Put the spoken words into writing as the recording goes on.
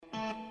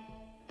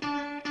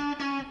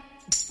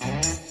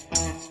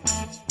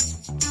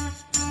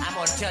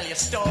tell you a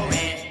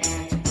story.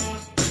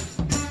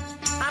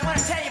 I'm gonna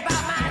tell you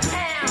about my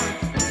town.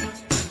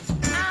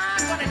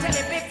 I'm gonna tell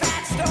you a big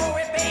fat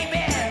story,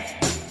 baby.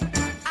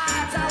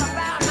 It's all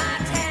about my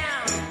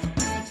town.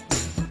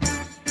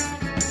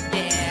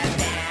 Yeah,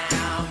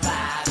 down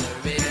by the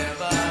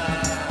river,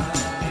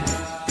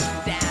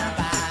 down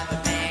by the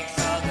banks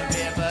of the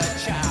River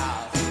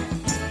Charles.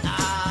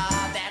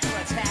 That's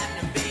what's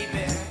happening,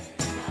 baby.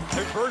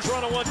 There's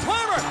Bergeron on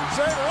one-timer.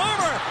 Save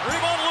Romer.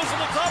 Rebound loose on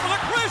the top of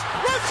the crease.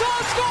 Red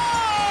Sox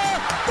score!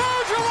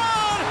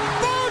 Bergeron!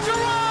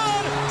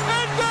 Bergeron!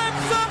 In Game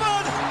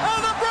 7!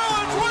 And the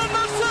Bruins win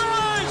the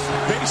series!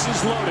 Bases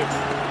loaded.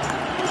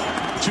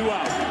 2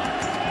 out.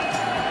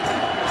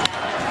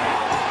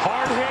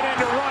 Hard hit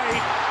into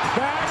right.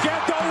 Back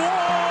at the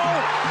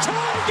wall.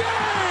 Tie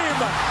game!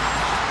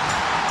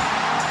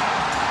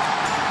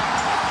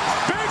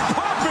 Big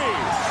Poppy!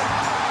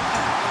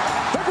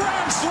 The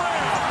grand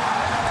slam!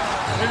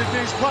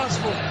 Anything's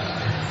possible.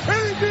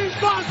 Anything's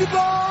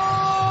possible!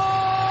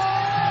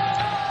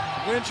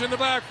 Lynch in the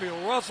backfield.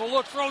 Russell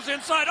looks, throws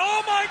inside.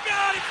 Oh my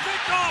God! It's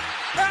picked off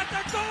at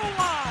the goal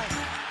line.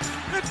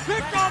 It's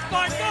picked off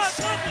by Gus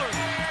Butler.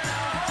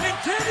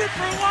 Intended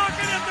for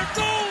Lockett at the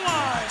goal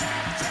line.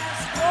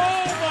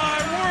 Oh my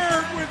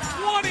word! With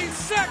 20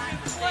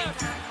 seconds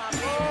left.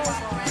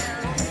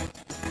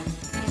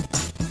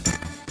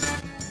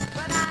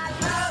 But I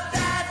love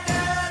that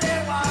dirty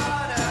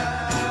water.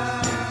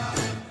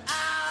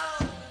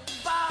 Oh,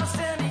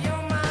 Boston,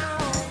 you're my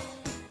home.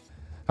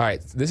 All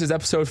right, this is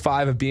episode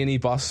 5 of B&E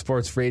Boston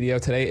Sports Radio.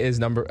 Today is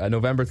November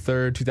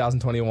 3rd,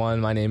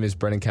 2021. My name is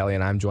Brendan Kelly,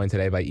 and I'm joined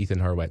today by Ethan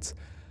Hurwitz.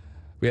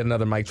 We had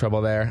another mic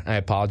trouble there. I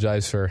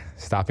apologize for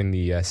stopping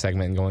the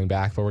segment and going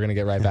back, but we're going to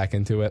get right back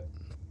into it.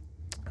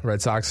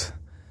 Red Sox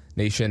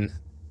Nation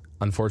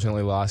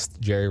unfortunately lost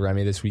Jerry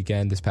Remy this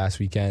past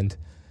weekend.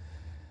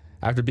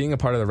 After being a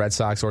part of the Red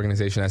Sox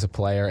organization as a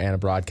player and a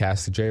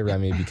broadcaster, Jerry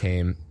Remy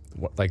became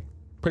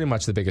pretty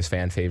much the biggest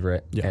fan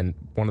favorite and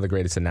one of the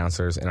greatest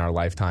announcers in our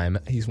lifetime.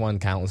 He's won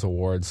countless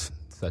awards,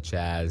 such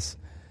as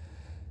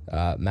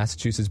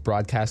Massachusetts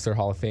Broadcaster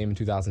Hall of Fame in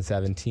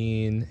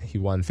 2017. He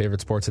won Favorite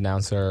Sports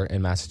Announcer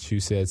in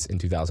Massachusetts in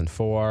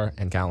 2004,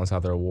 and countless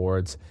other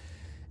awards.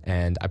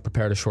 And I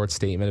prepared a short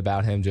statement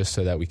about him just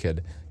so that we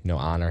could,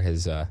 honor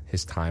his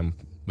time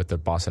with the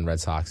Boston Red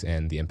Sox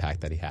and the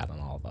impact that he had on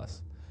all of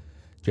us.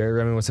 Jerry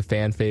Remy was a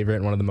fan favorite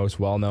and one of the most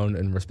well-known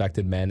and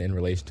respected men in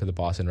relation to the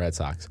Boston Red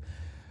Sox.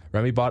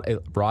 Remy brought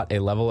a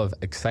level of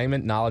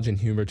excitement, knowledge, and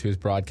humor to his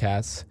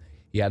broadcasts.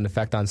 He had an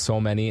effect on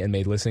so many and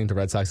made listening to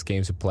Red Sox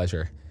games a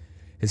pleasure.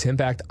 His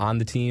impact on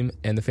the team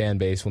and the fan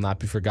base will not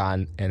be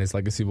forgotten, and his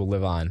legacy will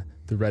live on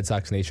through Red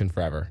Sox Nation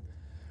forever.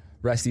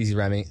 Rest easy,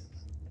 Remy.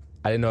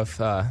 I didn't know if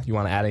you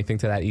want to add anything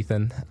to that,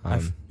 Ethan. I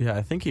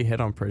think you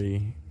hit on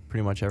pretty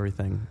much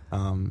everything.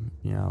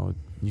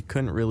 You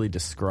couldn't really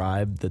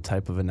describe the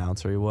type of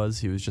announcer he was.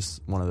 He was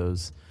just one of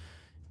those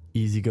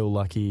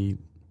easy-go-lucky,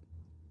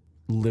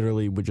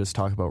 literally would just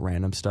talk about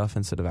random stuff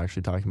instead of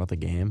actually talking about the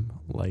game.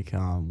 I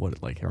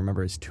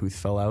remember his tooth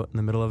fell out in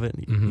the middle of it.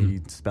 He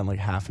spent like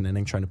half an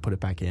inning trying to put it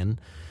back in.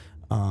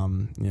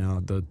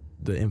 The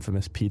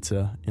infamous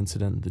pizza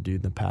incident, the dude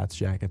in the Pats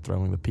jacket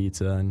throwing the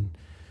pizza, and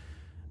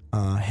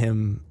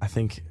him, I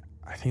think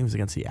it was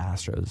against the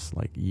Astros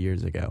like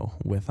years ago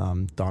with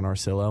Don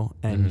Orsillo,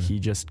 and he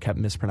just kept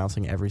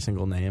mispronouncing every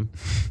single name,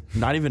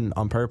 not even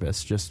on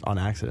purpose, just on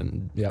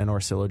accident. Yep. And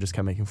Orsillo just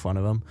kept making fun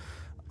of him.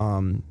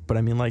 But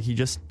I mean, like, he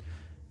just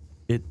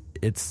it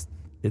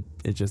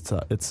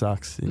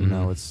sucks.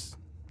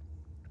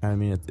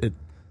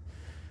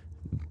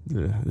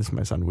 This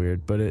might sound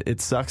weird, but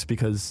it sucks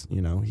because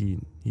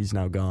he's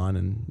now gone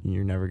and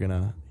you're never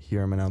gonna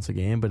hear him announce a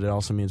game. But it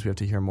also means we have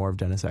to hear more of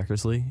Dennis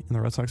Eckersley in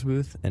the Red Sox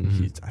booth, and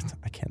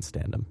I can't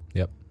stand him.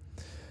 Yep,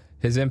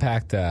 his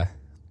impact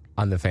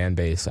on the fan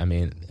base. I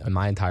mean, in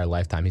my entire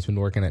lifetime, he's been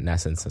working at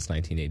NESN since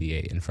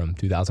 1988, and from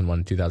 2001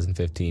 to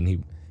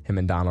 2015, him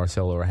and Don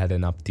Orsillo were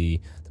heading up the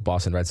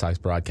Boston Red Sox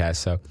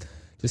broadcast. So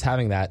just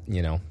having that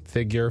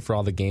figure for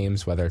all the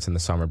games, whether it's in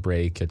the summer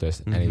break or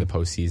just any of the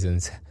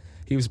postseasons.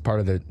 He was part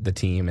of the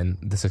team and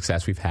the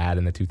success we've had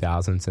in the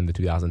 2000s and the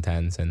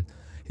 2010s, and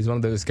he's one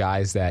of those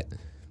guys that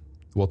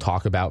we'll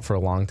talk about for a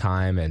long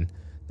time. And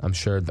I'm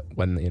sure that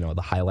when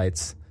the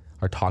highlights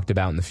are talked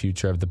about in the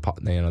future of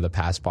the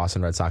past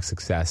Boston Red Sox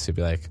success, you'll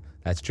be like,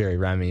 "That's Jerry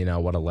Remy,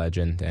 what a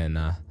legend!" And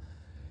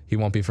he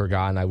won't be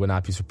forgotten. I would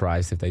not be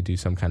surprised if they do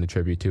some kind of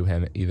tribute to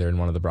him, either in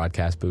one of the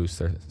broadcast booths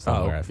or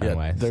somewhere at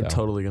Fenway. They're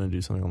totally going to do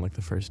something on like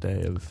the first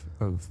day of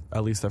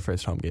at least their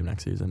first home game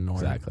next season. Or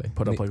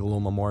put up like a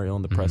little memorial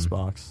in the press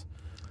box.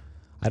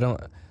 I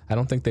don't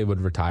think they would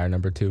retire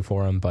number 2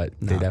 for him, but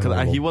they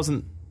definitely he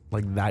wasn't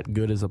like that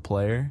good as a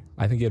player.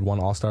 I think he had one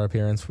All-Star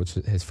appearance, which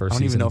is his first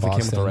season. I don't even know if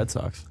he came with the Red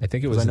Sox. I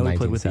think it was. I know he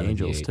played with the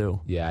Angels too.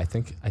 Yeah, I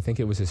think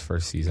it was his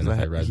first season.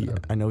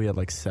 I know he had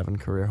like 7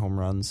 career home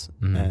runs,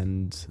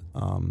 and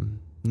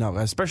no,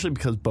 especially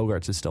because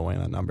Bogaerts is still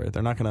weighing that number.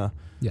 They're not gonna,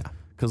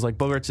 because like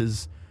Bogaerts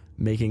is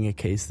making a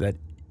case that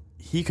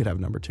he could have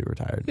number 2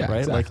 retired,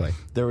 right? Exactly.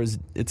 Like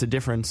it's a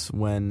difference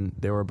when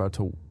they were about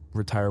to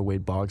retire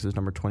Wade Boggs as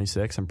number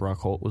 26, and Brock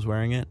Holt was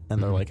wearing it.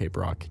 And they're like, hey,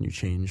 Brock, can you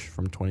change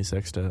from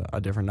 26 to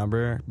a different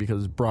number?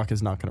 Because Brock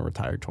is not going to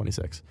retire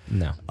 26.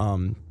 No.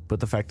 But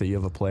the fact that you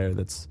have a player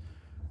that's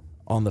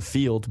on the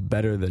field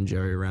better than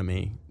Jerry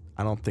Remy,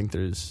 I don't think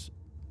there's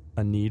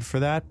a need for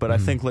that. But I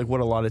think like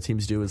what a lot of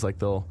teams do is like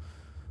they'll,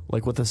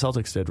 like what the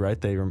Celtics did, right?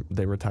 They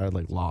retired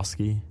like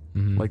Losky.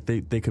 Like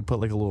they could put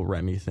like a little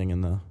Remy thing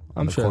in the.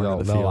 I'm the sure corner of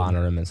the they'll field.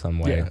 honor him in some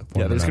way.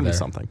 Yeah, there's going to be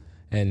something.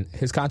 And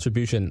his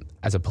contribution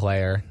as a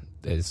player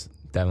is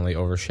definitely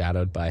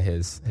overshadowed by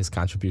his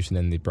contribution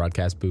in the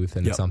broadcast booth,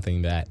 and it's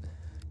something that,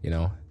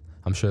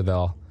 I'm sure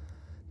they'll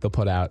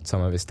put out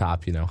some of his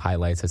top,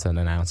 highlights as an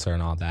announcer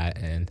and all that.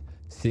 And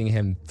seeing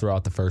him throw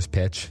out the first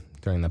pitch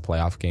during the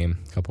playoff game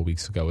a couple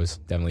weeks ago was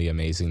definitely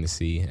amazing to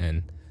see.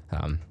 And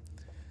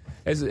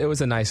it was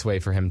a nice way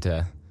for him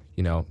to,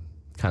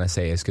 kind of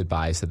say his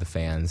goodbyes to the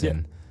fans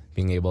and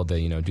being able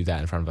to, do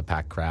that in front of a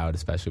packed crowd,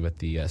 especially with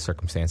the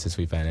circumstances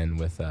we've been in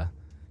with,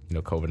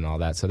 COVID and all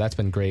that. So that's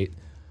been great.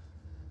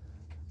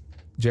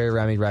 Jerry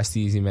Remy, rest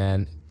easy,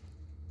 man.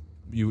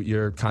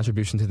 Your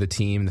contribution to the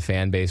team, the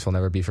fan base will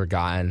never be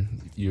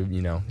forgotten. You're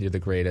the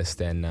greatest,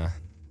 and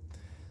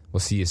we'll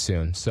see you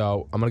soon.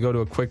 So I'm going to go to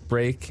a quick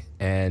break,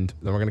 and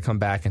then we're going to come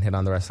back and hit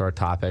on the rest of our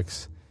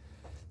topics.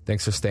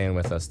 Thanks for staying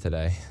with us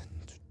today.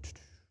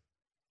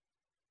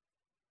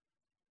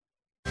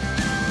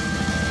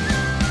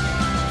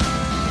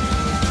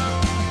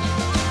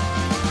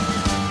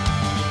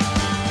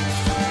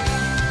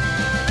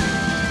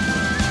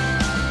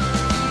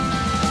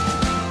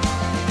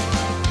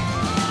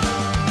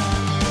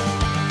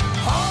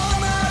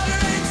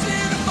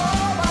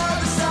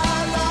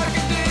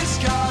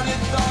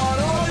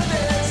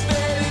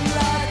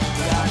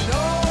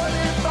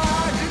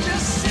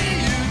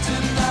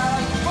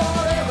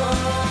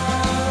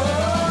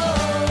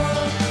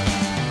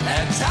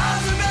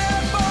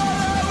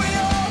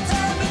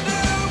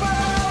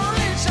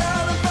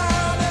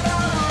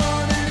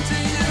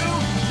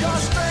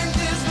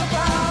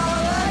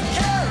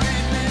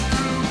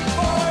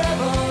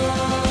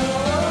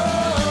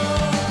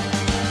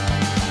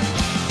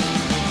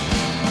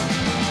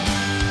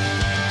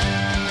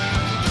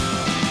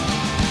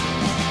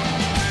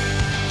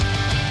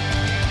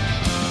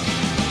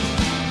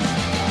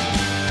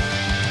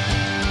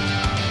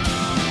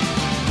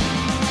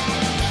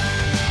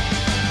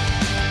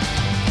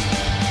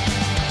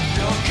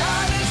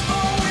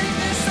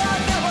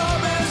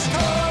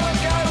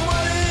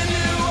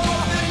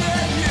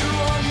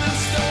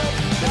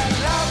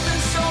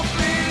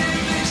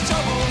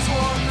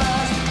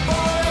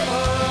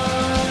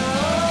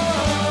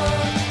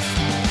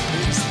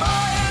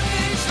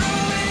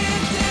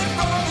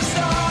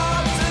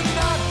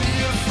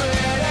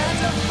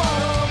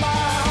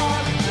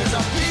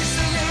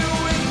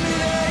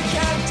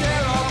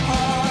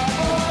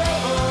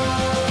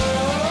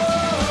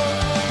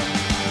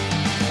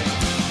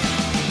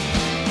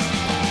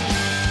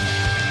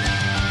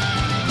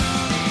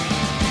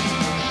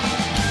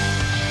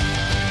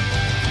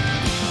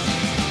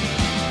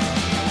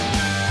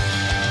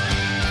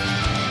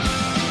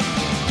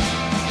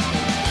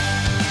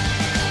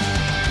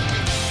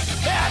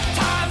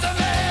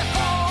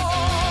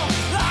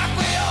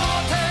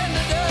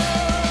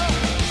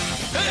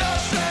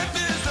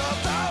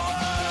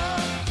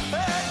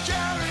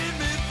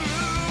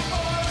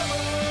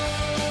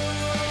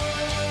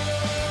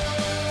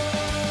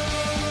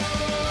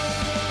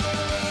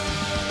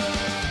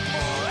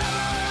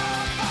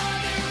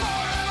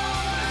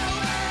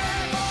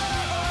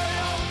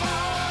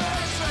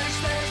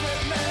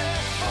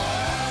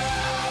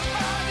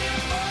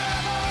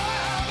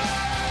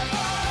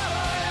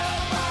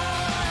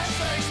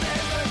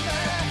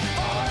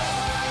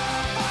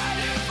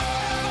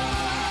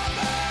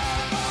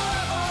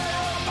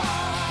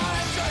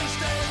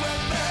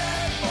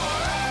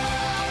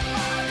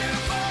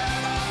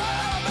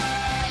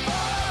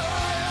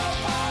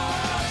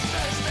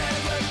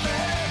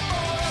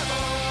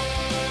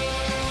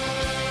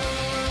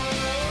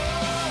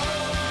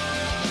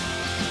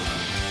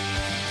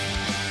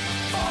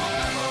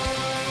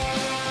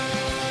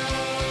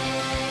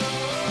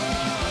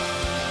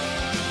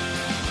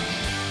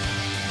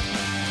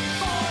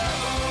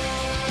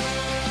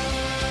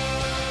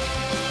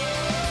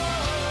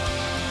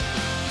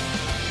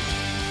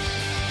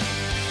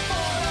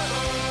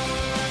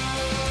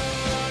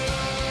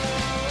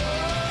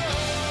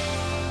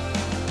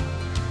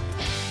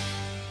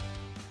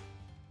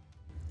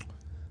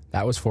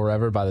 That was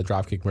Forever by the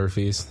Dropkick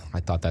Murphys. I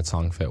thought that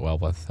song fit well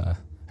with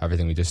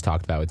everything we just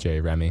talked about with Jerry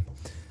Remy.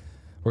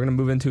 We're going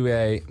to move into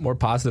a more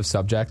positive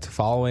subject.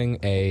 Following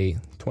a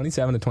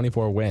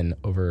 27-24 win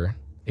over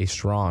a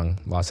strong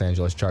Los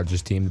Angeles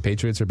Chargers team, the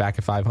Patriots are back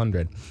at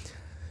 500.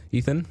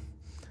 Ethan,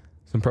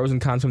 some pros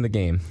and cons from the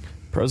game.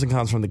 Pros and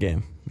cons from the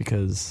game,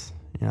 because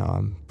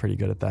I'm pretty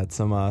good at that.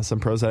 Some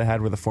pros that I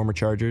had were the former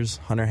Chargers,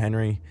 Hunter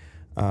Henry,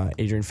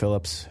 Adrian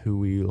Phillips, who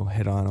we'll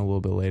hit on a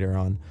little bit later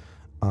on.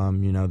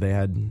 They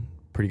had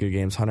pretty good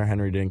games. Hunter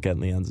Henry didn't get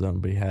in the end zone,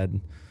 but he had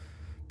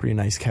a pretty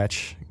nice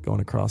catch going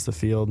across the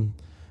field.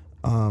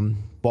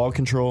 Ball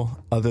control,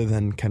 other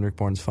than Kendrick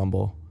Bourne's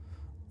fumble.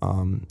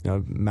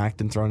 Mac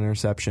didn't throw an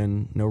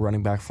interception. No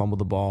running back fumbled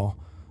the ball.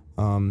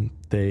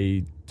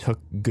 They took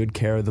good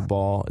care of the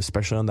ball,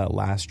 especially on that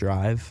last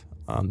drive,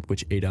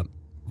 which ate up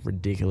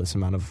ridiculous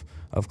amount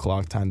of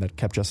clock time that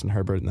kept Justin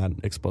Herbert and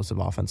that explosive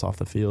offense off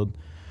the field.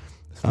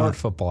 Smart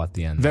football at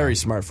the end. Very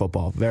smart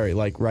football. Very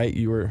right.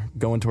 You were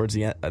going towards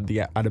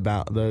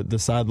the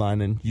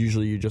sideline, and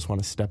usually you just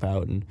want to step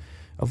out and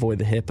avoid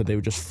the hit, but they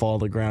would just fall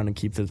to the ground and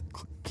keep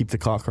the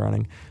clock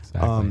running.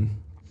 Exactly.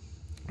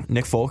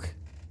 Nick Folk,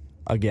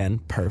 again,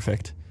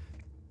 perfect.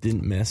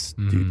 Didn't miss.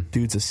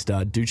 Dude's a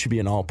stud. Dude should be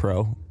an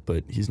All-Pro,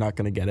 but he's not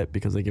going to get it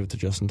because they give it to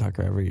Justin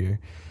Tucker every year.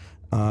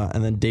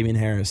 And then Damian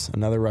Harris,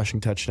 another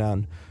rushing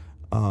touchdown.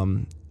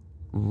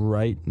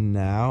 Right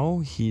now,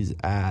 he's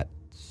at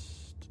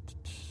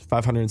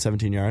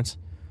 517 yards,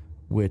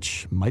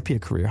 which might be a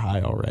career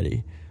high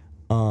already.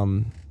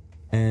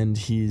 And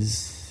he's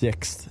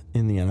 6th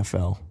in the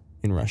NFL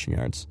in rushing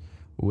yards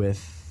with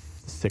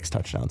 6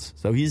 touchdowns.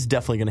 So he's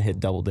definitely going to hit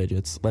double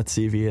digits. Let's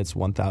see if he hits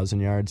 1,000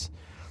 yards.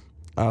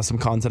 Some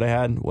cons that I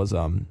had was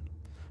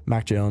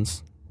Mac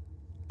Jones.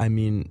 I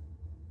mean,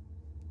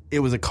 it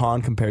was a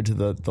con compared to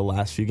the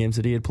last few games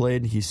that he had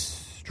played. He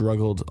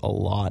struggled a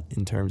lot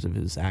in terms of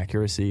his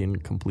accuracy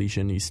and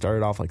completion. He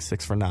started off like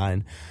 6 for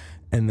 9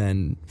 and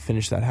then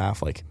finished that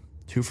half like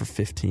 2 for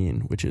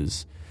 15, which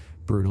is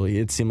brutal.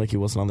 It seemed like he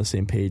wasn't on the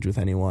same page with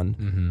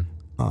anyone.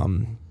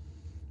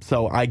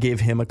 So I gave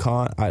him a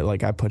con.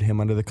 I put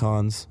him under the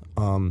cons.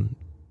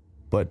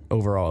 But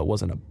overall, it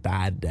wasn't a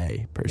bad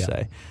day per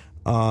se.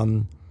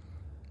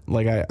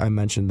 Like I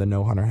mentioned, the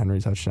no Hunter Henry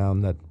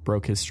touchdown that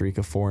broke his streak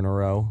of 4 in a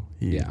row,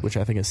 which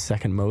I think is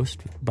second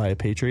most by a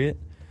Patriot.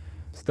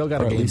 Still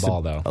got a game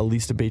ball, though. At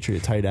least a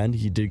Patriot tight end.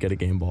 He did get a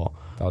game ball.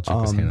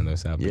 Belichick was handing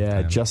those out.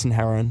 Yeah, Justin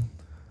Heron.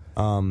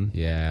 We'll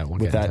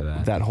with get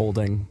into that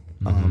holding,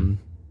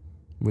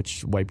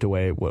 which wiped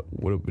away what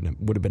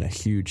would have been a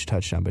huge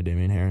touchdown by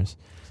Damian Harris.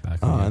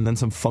 Exactly, And then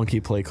some funky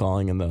play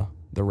calling in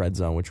the red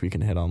zone, which we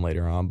can hit on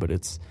later on. But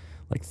it's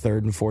like 3rd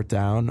and 4th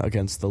down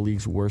against the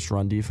league's worst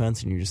run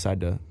defense, and you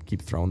decide to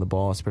keep throwing the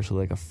ball, especially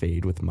like a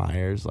fade with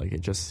Myers. Like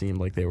it just seemed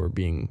like they were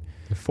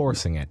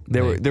forcing it.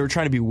 They were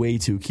trying to be way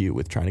too cute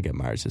with trying to get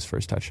Myers his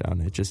first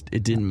touchdown.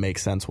 It didn't make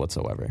sense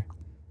whatsoever.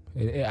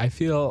 I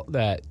feel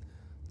that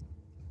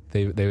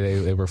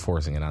they were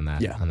forcing it on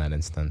that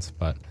instance,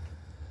 but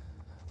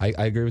I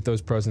agree with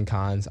those pros and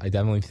cons. I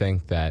definitely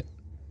think that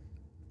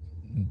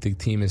the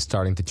team is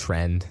starting to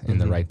trend in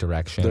the right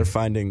direction. They're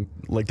finding,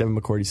 like Devin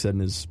McCourty said in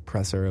his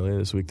presser earlier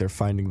this week, they're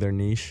finding their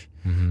niche,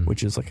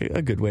 which is like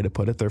a good way to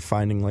put it. They're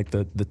finding like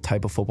the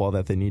type of football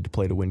that they need to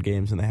play to win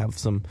games, and they have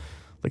some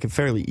like a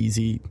fairly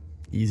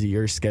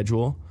easier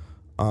schedule.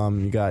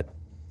 You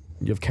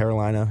have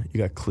Carolina, you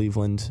got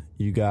Cleveland,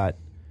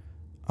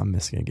 I'm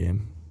missing a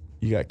game.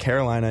 You got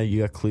Carolina,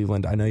 you got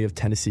Cleveland. I know you have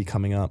Tennessee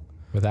coming up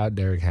without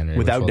Derrick Henry.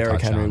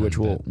 Which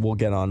we'll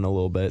get on in a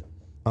little bit.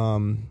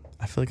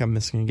 I feel like I'm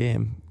missing a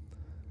game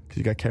because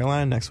you got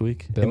Carolina next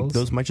week. Bills?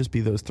 Those might just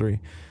be those 3.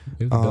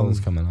 Maybe the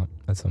Bills coming up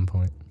at some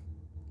point.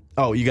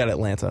 Oh, you got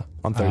Atlanta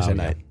on Thursday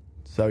night.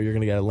 So you're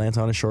going to get Atlanta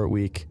on a short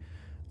week.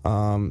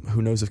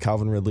 Who knows if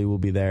Calvin Ridley will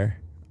be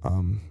there,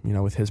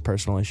 with his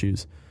personal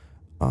issues.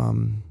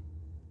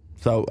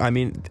 So, I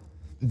mean,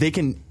 they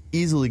can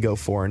easily go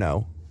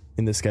 4-0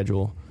 in the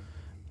schedule.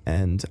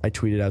 And I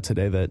tweeted out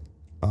today that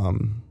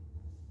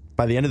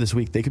by the end of this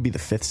week, they could be the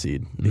 5th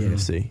seed in the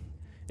AFC.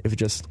 If it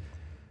just...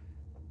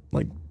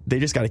 Like, they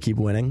just got to keep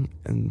winning,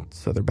 and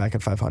so they're back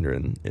at 500,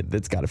 and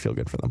it's got to feel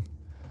good for them.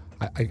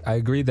 I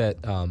agree that,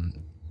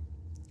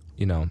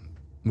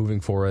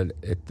 moving forward,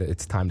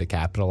 it's time to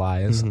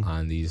capitalize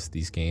on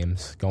these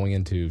games. Going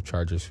into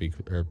Chargers week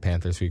or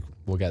Panthers week,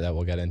 we'll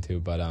get into.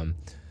 But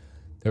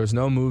there was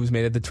no moves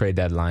made at the trade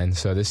deadline,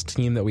 so this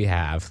team that we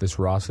have, this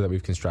roster that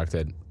we've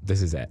constructed,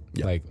 this is it.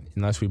 Yep. Like,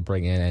 unless we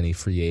bring in any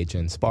free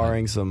agents,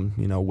 barring some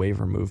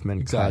waiver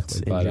movement, cuts,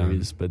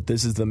 injuries, but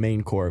this is the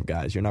main core of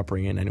guys. You're not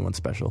bringing in anyone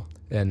special,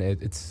 and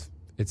it's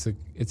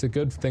a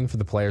good thing for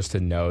the players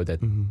to know that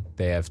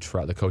they have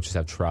the coaches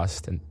have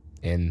trust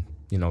in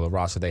the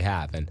roster they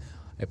have, and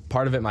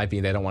part of it might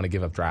be they don't want to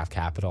give up draft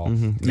capital.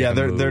 Yeah,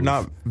 they're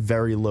not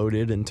very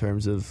loaded in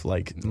terms of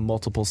like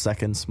multiple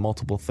seconds,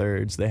 multiple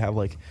thirds. They have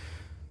like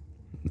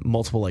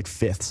multiple like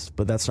fifths,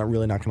 but that's not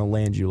going to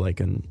land you like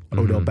an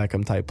Odell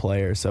Beckham type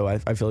player. So I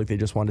feel like they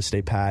just want to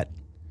stay pat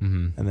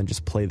and then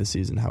just play the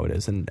season how it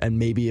is. And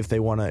maybe if they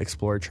want to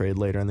explore a trade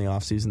later in the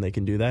offseason, they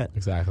can do that.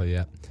 Exactly,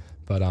 yeah.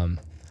 But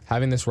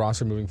having this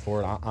roster moving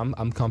forward,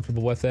 I'm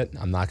comfortable with it.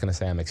 I'm not going to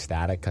say I'm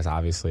ecstatic because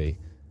obviously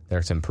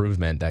there's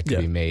improvement that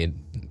could be made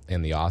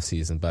in the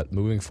offseason. But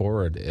moving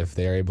forward, if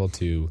they're able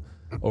to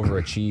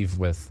overachieve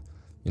with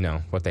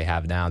what they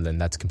have now, then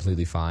that's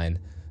completely fine.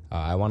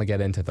 I want to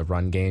get into the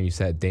run game. You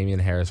said Damian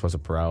Harris was a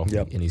pro,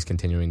 and he's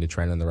continuing to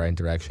trend in the right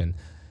direction.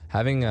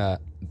 Having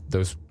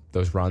those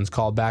runs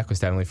called back was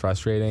definitely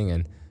frustrating,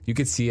 and you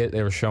could see it.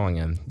 They were showing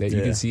him.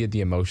 You could see it,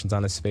 the emotions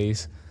on his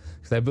face.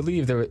 Because I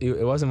believe it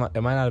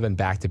might not have been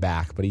back to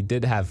back, but he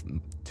did have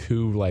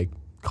two like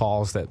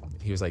calls that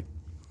he was like,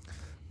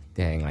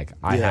 dang, like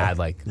I Yeah. had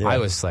like Yeah. I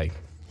was like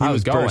He I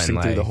was going bursting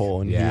through like, the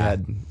hole, and he yeah.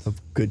 had a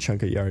good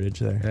chunk of yardage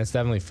there. And it's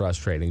definitely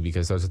frustrating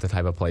because those are the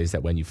type of plays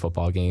that win you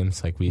football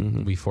games. Like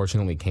we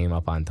fortunately came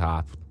up on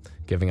top,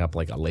 giving up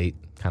like a late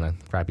kind of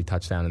crappy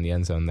touchdown in the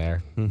end zone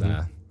there.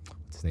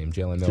 What's his name?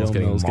 Jalen Mills Jalen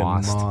getting Mills getting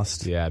mossed.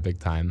 mossed. Yeah, big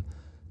time.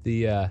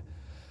 The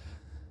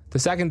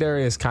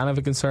secondary is kind of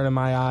a concern in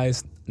my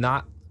eyes.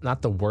 Not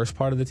the worst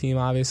part of the team,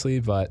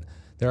 obviously, but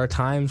there are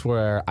times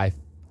where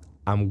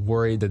I'm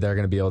worried that they're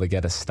going to be able to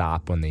get a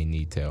stop when they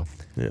need to.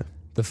 Yeah.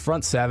 The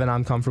front seven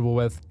I'm comfortable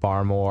with.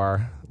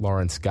 Barmore,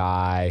 Lawrence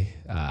Guy,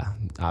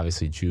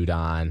 obviously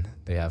Judon.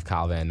 They have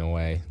Kyle Van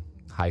Noy.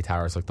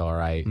 Hightowers looked all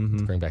right.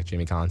 Bring back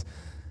Jimmy Collins.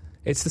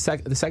 It's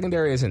the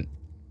secondary isn't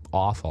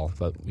awful,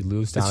 but we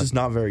lose down. It's just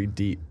not very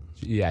deep.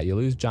 Yeah, you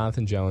lose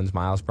Jonathan Jones,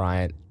 Miles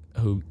Bryant,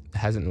 who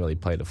hasn't really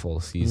played a full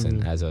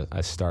season as a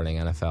starting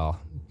NFL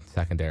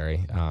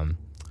secondary.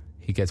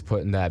 He gets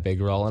put in that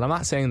big role, and I'm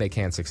not saying they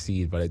can't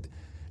succeed, but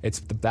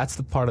that's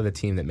the part of the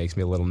team that makes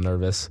me a little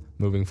nervous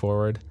moving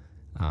forward.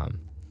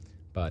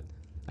 But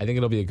I think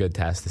it'll be a good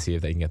test to see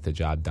if they can get the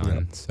job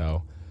done. Yeah.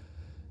 So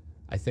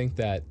I think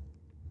that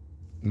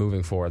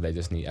moving forward,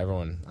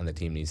 everyone on the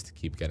team needs to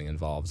keep getting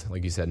involved.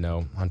 Like you said,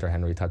 no Hunter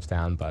Henry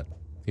touchdown, but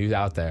he was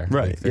out there.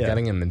 Right, Like, they're yeah.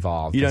 getting him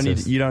involved. You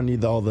don't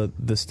need all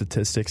the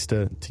statistics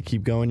to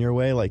keep going your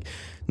way. Like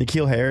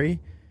N'Keal Harry,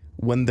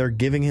 when they're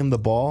giving him the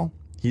ball,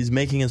 he's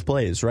making his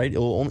plays, right?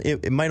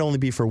 It might only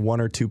be for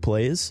 1 or 2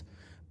 plays,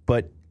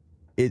 but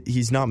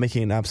he's not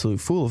making an absolute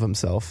fool of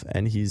himself,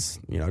 and he's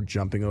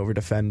jumping over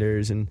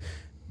defenders and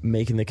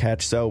making the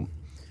catch. So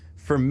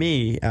for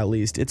me, at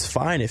least, it's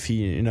fine if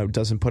he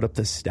doesn't put up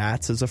the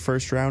stats as a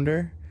first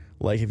rounder,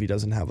 like if he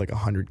doesn't have like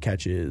 100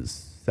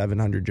 catches,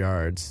 700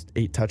 yards,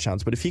 8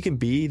 touchdowns. But if he can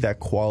be that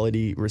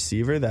quality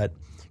receiver that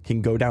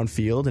can go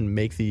downfield and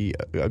make the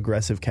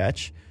aggressive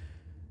catch,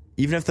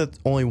 even if that's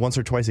only once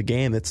or twice a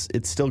game, it's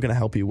still going to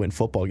help you win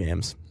football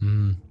games.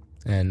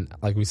 And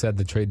like we said,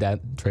 the trade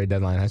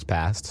deadline has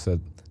passed, so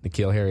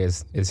N'Keal Harry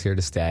is here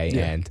to stay.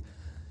 Yeah. And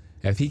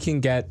if he can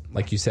get,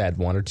 like you said,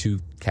 1 or 2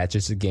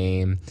 catches a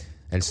game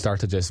and start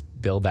to just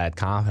build that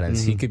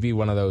confidence, he could be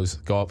one of those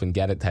go up and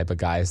get it type of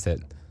guys that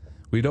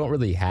we don't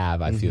really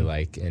have, I feel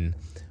like. And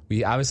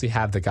we obviously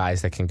have the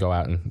guys that can go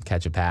out and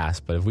catch a pass,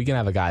 but if we can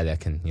have a guy that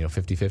can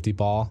 50-50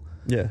 ball,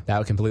 Yeah. that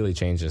would completely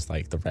change just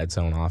like the red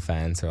zone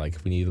offense, or like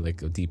if we need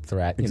like a deep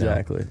threat.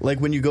 Exactly. Like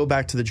when you go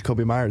back to the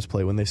Jacoby Myers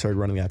play when they started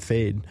running that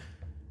fade,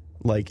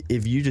 like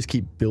if you just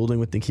keep building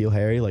with N'Keal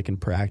Harry, like in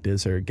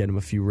practice or get him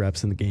a few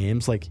reps in the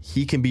games, like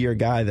he can be your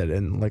guy that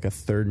in like a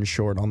 3rd and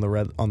short on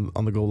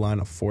the goal line,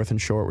 a 4th and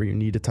short where you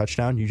need a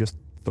touchdown, you just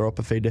throw up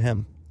a fade to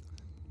him.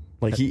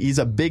 Like he's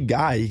a big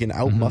guy. He can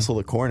out-muscle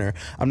the corner.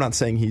 I'm not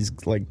saying he's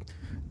like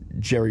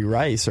Jerry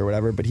Rice or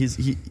whatever, but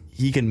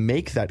he can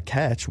make that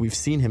catch. We've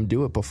seen him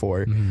do it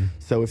before.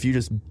 So if you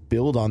just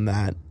build on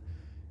that,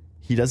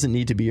 he doesn't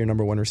need to be your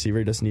number 1 receiver.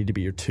 He doesn't need to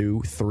be your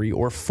 2, 3,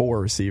 or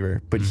 4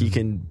 receiver. But he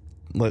can,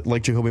 like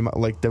Devin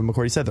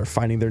McCourty said, they're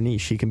finding their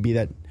niche. He can be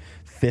that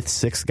 5th,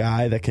 6th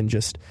guy that can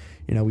just,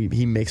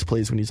 he makes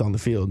plays when he's on the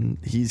field. And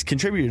he's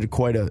contributed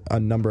quite a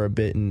number a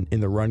bit in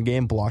the run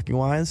game, blocking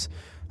wise.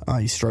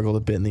 He struggled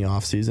a bit in the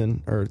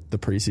offseason or the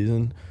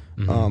preseason.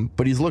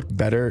 But he's looked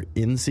better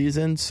in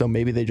season, so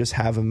maybe they just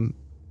have him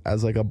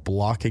as like a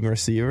blocking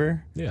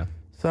receiver. Yeah.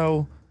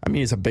 So, I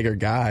mean, he's a bigger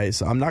guy,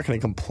 so I'm not going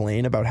to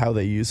complain about how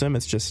they use him.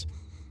 It's just,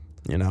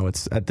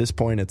 it's at this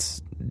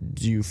point,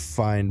 do you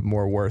find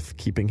more worth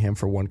keeping him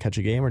for 1 catch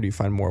a game, or do you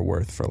find more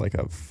worth for like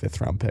a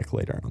 5th round pick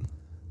later on?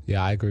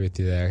 Yeah, I agree with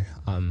you there.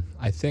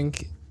 I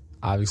think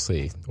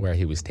obviously where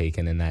he was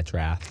taken in that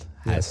draft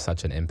has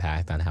such an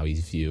impact on how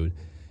he's viewed.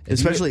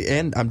 Especially,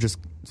 and I'm just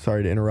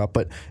sorry to interrupt,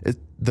 but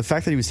the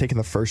fact that he was taken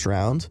the 1st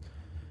round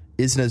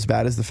isn't as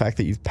bad as the fact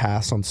that you've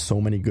passed on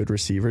so many good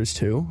receivers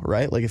too,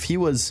 right? Like if he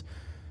was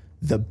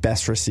the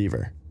best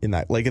receiver in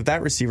that, like if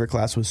that receiver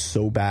class was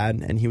so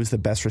bad and he was the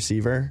best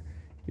receiver,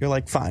 you're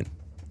like, fine,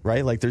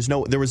 right? Like there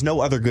was no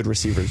other good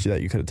receivers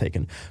that you could have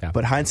taken. Yeah.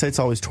 But hindsight's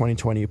always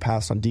 20/20. You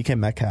passed on DK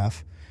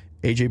Metcalf,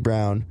 AJ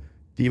Brown,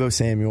 Deebo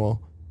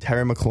Samuel,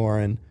 Terry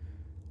McLaurin,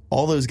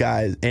 all those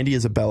guys, Andy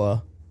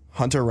Isabella,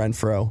 Hunter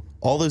Renfrow,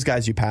 all those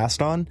guys you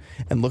passed on,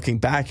 and looking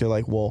back, you're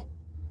like, well,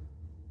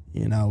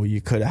 you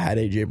could have had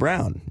A.J.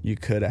 Brown. You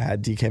could have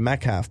had DK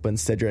Metcalf, but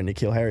instead you're at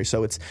N'Keal Harry.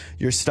 So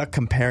you're stuck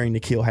comparing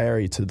N'Keal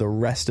Harry to the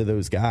rest of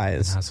those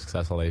guys. How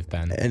successful they've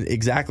been. And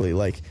exactly,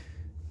 like,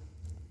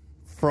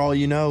 for all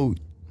you know,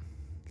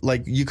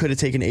 like, you could have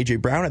taken A.J.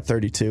 Brown at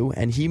 32,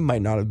 and he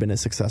might not have been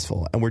as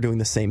successful. And we're doing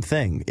the same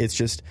thing. It's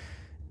just,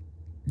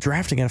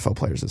 drafting NFL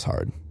players is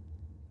hard.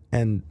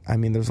 And, I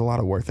mean, there's a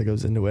lot of work that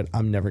goes into it.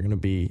 I'm never going to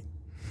be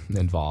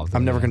involved.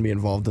 I'm never going to be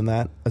involved in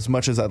that. As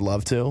much as I'd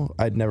love to,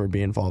 I'd never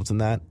be involved in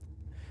that.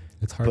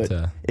 It's hard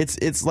to.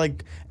 It's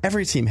like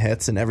every team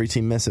hits and every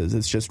team misses.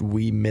 It's just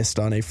we missed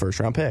on a 1st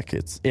round pick.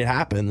 It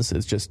happens.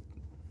 It's just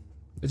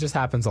It just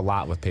happens a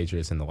lot with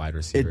Patriots and the wide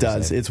receivers. It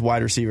does. It's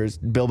wide receivers.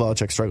 Bill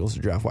Belichick struggles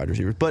to draft wide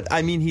receivers, but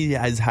I mean,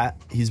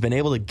 he's been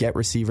able to get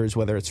receivers,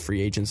 whether it's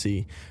free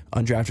agency,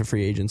 undrafted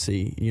free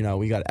agency. You know,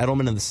 we got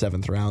Edelman in the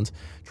 7th round,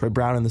 Troy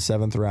Brown in the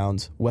 7th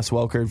round, Wes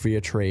Welker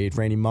via trade,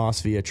 Randy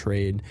Moss via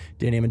trade,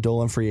 Danny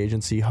Amendola in free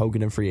agency,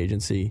 Hogan in free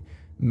agency,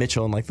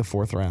 Mitchell in like the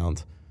 4th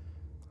round.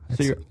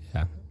 So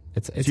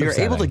you're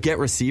able to get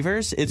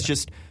receivers. It's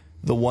just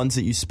the ones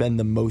that you spend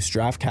the most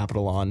draft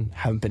capital on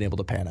haven't been able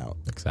to pan out.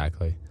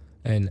 Exactly.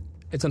 And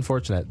it's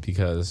unfortunate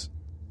because,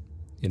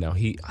 you know,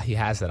 he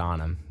has it on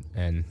him.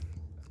 And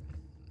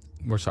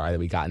we're sorry that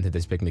we got into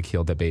this big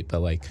N'Keal debate. But,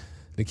 like,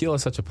 N'Keal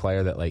is such a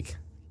player that, like,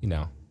 you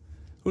know,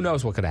 who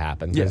knows what could have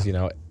happened. Because, you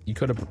know, you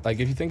could have,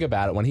 like, if you think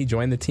about it, when he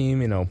joined the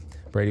team, you know,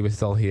 Brady was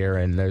still here.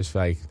 And there's,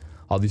 like,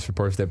 all these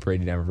reports that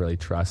Brady never really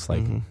trusts,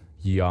 like,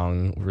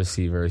 young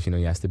receivers. You know,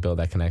 he has to build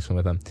that connection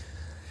with them.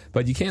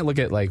 But you can't look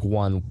at, like,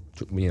 one,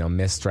 you know,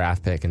 missed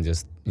draft pick and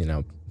just, you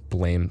know,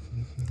 blame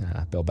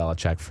Bill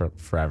Belichick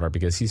forever,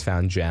 because he's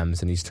found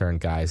gems and he's turned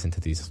guys into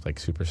these like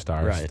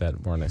superstars that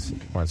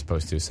weren't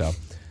supposed to. So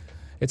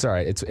it's all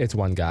right. It's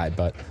one guy,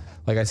 but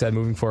like I said,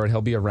 moving forward,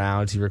 he'll be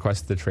around. He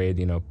requested the trade.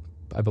 You know,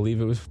 I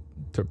believe it was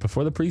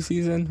before the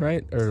preseason,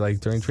 right, or like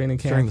during training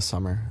camp, during the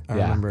summer. I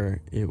remember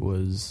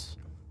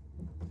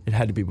it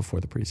had to be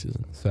before the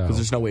preseason, because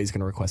there's no way he's going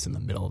to request in the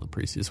middle of the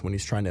preseason when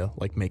he's trying to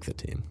like make the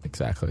team.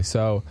 Exactly.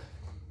 So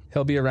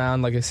he'll be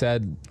around. Like I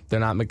said, they're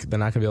not going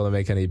to be able to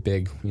make any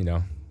big, you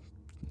know,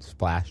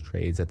 splash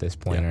trades at this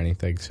point or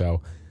anything.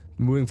 So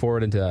moving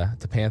forward into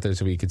the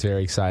Panthers week, it's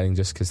very exciting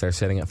just because they're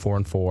sitting at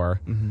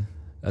 4-4.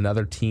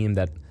 Another team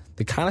that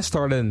they kind of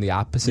started in the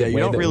opposite way. You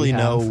don't really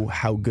know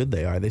how good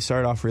they are. They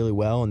started off really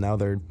well, and now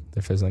they're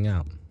fizzling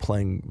out,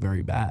 playing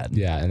very bad.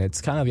 Yeah, and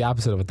it's kind of the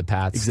opposite of what the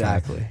Pats.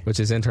 Exactly. Which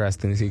is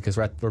interesting to see, because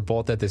we're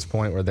both at this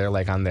point where they're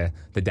like on the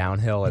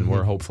downhill and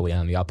we're hopefully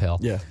on the uphill.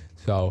 Yeah.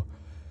 So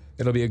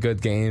it'll be a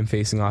good game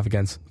facing off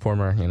against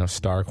former, you know,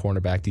 star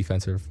cornerback,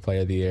 defensive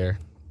player of the year,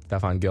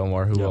 Stephon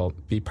Gilmore, who will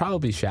be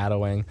probably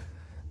shadowing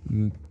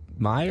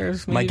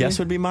Myers. Maybe? My guess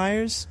would be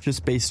Myers,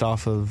 just based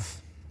off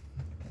of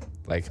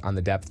like on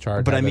the depth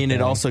chart. But I mean,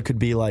 it also could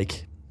be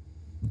like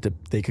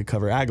they could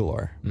cover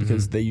Aguilar,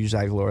 because they use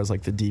Aguilar as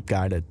like the deep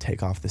guy to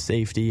take off the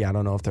safety. I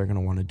don't know if they're going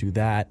to want to do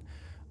that.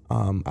 I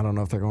don't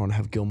know if they're going to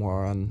have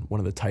Gilmore on one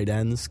of the tight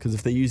ends, because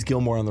if they use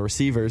Gilmore on the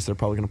receivers, they're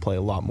probably going to play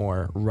a lot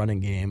more running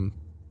game,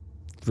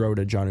 throw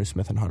to Jonnu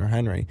Smith and Hunter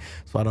Henry.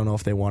 So I don't know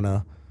if they want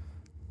to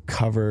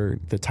cover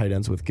the tight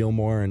ends with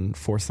Gilmore and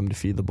force them to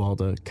feed the ball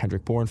to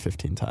Kendrick Bourne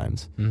 15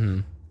 times.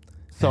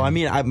 So I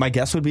mean, my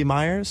guess would be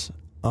Myers.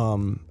 I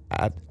don't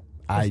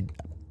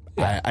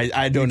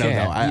know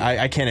though.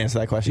 I can't answer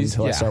that question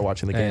until I start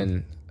watching the game.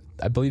 And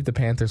I believe the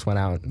Panthers went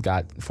out and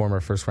got former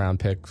first-round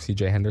pick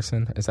C.J.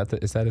 Henderson. Is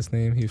that his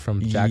name? He's from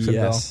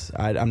Jacksonville. Yes,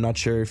 I'm not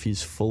sure if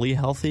he's fully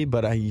healthy,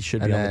 but he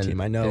should be on the team.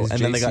 I know.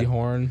 And then they got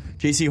Horn.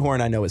 J.C.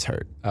 Horn, I know is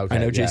hurt. Okay, I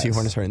know J.C.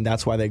 Horn is hurt, and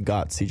that's why they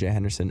got C.J.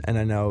 Henderson. And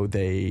I know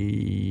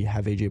they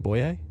have A.J.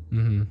 Boye.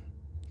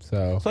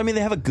 So I mean,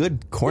 they have a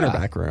good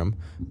cornerback room,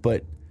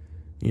 but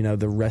you know,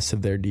 the rest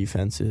of their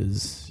defense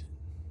is,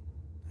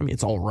 I mean,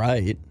 it's all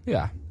right.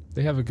 Yeah.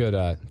 They have a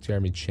good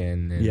Jeremy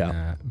Chin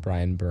and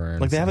Brian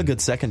Burns. Like, they have a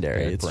good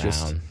secondary. It's Brown.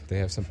 just they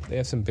have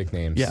some big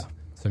names. Yeah,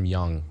 some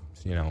young.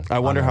 You know, I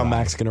wonder how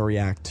Mac's going to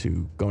react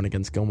to going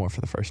against Gilmore for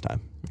the first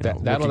time.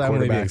 That'll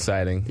definitely be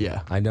exciting.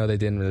 Yeah, I know they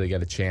didn't really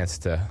get a chance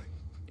to,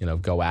 you know,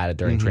 go at it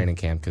during training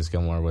camp because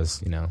Gilmore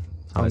was, you know,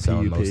 on his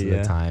own most of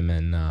the time,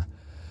 and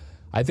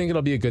I think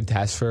it'll be a good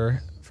test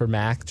for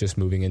Mac just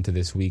moving into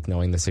this week,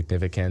 knowing the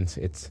significance.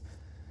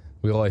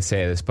 We always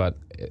say this, but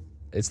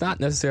it's not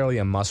necessarily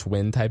a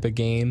must-win type of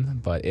game,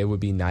 but it would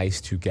be nice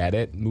to get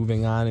it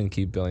moving on and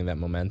keep building that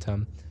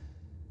momentum.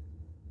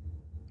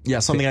 Yeah,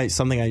 something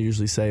I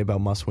usually say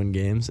about must-win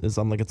games is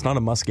I'm like, it's not a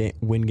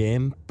must-win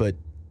game, but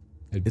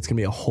it's going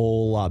to be a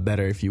whole lot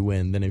better if you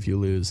win than if you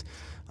lose.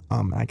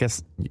 I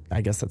guess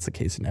that's the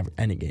case in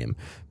any game.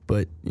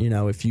 But, you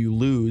know, if you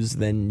lose,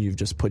 then you've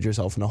just put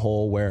yourself in a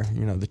hole where,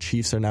 you know, the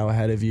Chiefs are now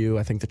ahead of you.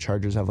 I think the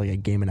Chargers have like a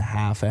game and a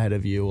half ahead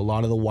of you. A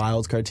lot of the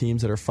wild card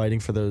teams that are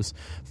fighting for those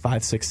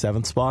 5, 6,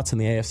 7 spots in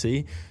the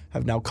AFC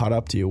have now caught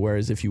up to you.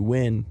 Whereas if you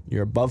win,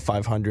 you're above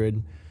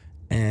 500,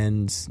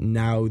 and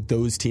now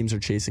those teams are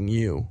chasing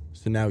you.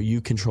 So now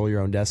you control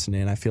your own destiny.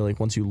 And I feel like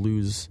once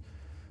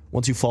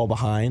you fall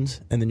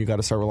behind, and then you got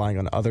to start relying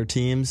on other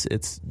teams,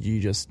 it's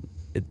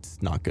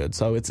not good.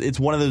 So it's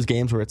one of those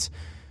games where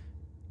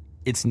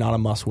it's not a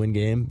must-win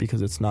game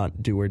because it's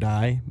not do or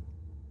die,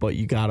 but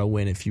you got to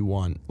win if you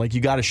want. Like,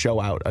 you got to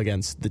show out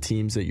against the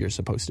teams that you're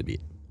supposed to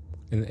beat.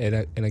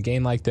 In a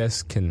game like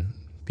this can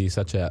be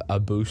such a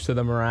boost to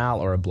the morale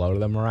or a blow to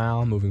the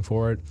morale moving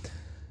forward,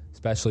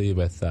 especially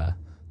with,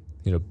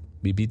 you know,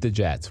 we beat the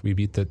Jets. We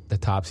beat the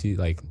top seed,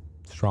 like,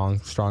 strong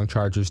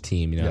Chargers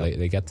team. You know,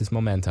 they get this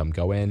momentum.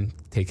 Go in,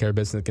 take care of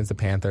business against the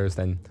Panthers.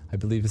 Then I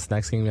believe it's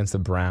next game against the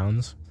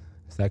Browns.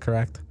 Is that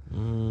correct?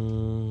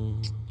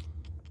 It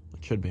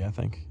should be, I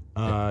think.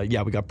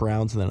 Yeah, we got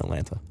Browns and then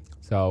Atlanta.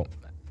 So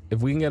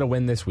if we can get a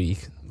win this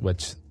week,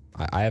 which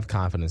I have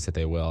confidence that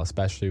they will,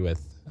 especially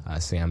with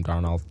Sam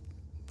Darnold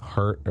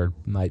hurt or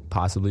might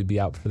possibly be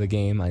out for the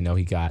game. I know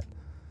he got.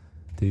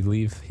 Did he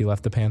leave? He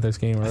left the Panthers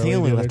game early. I think he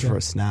only left for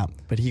a snap,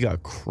 but he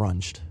got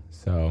crunched.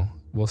 So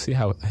we'll see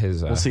how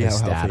his how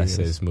status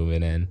healthy he is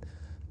moving in.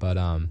 But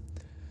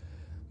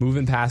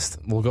moving past,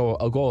 I'll go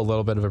a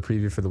little bit of a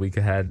preview for the week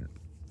ahead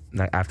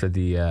after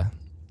the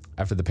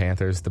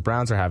Panthers. The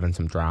Browns are having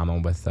some drama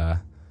with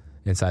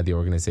inside the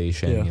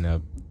organization. Yeah. You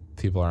know,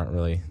 people aren't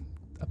really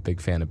a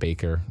big fan of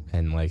Baker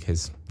and like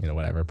his, you know,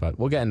 whatever. But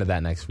we'll get into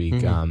that next week.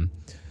 Mm-hmm.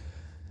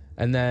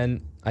 And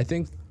then I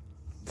think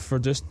for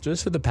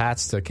just for the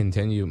Pats to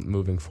continue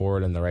moving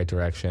forward in the right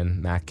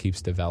direction, Mac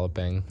keeps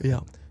developing.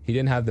 Yeah. He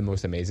didn't have the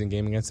most amazing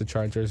game against the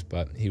Chargers,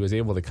 but he was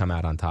able to come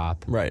out on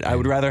top. Right. I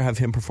would rather have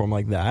him perform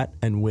like that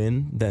and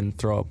win than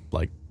throw up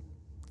like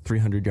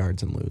 300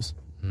 yards and lose.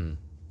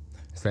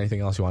 Is there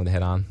anything else you wanted to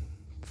hit on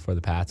for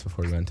the Pats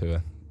before we went to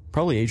it?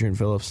 Probably Adrian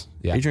Phillips.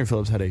 Yeah. Adrian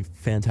Phillips had a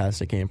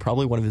fantastic game.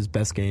 Probably one of his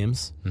best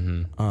games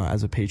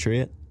as a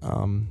Patriot.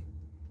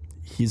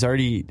 He's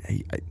already...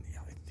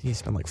 He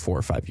spent like 4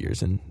 or 5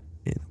 years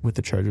with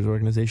the Chargers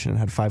organization and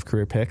had 5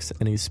 career picks,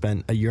 and he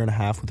spent a year and a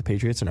half with the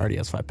Patriots and already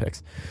has 5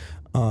 picks.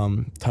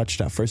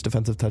 Touchdown, first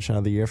defensive touchdown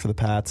of the year for the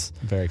Pats.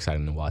 Very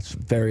exciting to watch.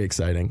 Very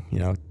exciting. You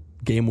know,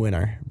 game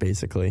winner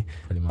basically.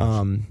 Pretty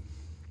much.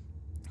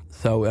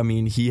 So I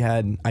mean,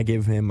 I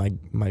gave him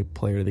my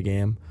player of the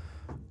game.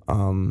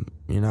 You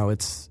know,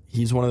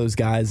 he's one of those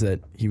guys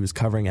that he was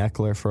covering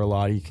Eckler for a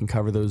lot. He can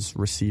cover those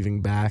receiving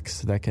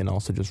backs that can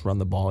also just run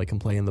the ball. He can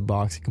play in the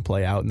box. He can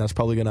play out, and that's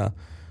probably gonna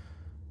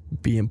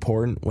be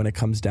important when it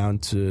comes down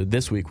to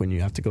this week when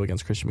you have to go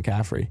against Christian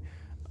McCaffrey,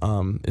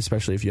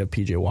 especially if you have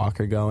PJ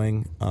Walker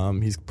going.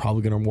 He's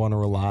probably going to want to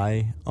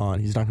rely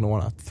on, he's not going to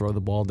want to throw the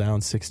ball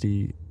down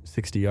 60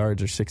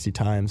 yards or 60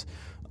 times.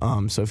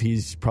 So if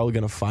he's probably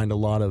going to find a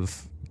lot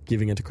of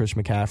giving it to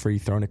Christian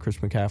McCaffrey, throwing to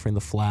Christian McCaffrey in the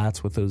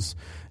flats with those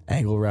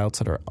angle routes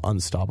that are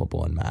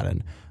unstoppable in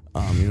Madden.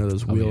 You know,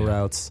 those wheel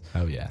routes.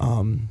 Oh, yeah.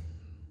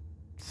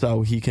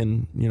 So he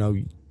can, you know,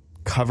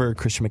 cover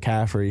Christian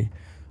McCaffrey,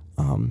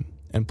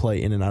 and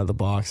play in and out of the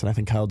box. And I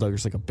think Kyle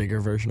Duggar's like a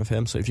bigger version of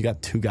him. So if you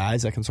got 2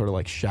 guys that can sort of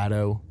like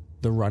shadow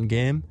the run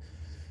game,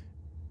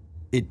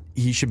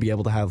 he should be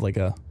able to have like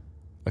a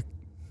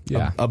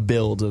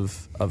build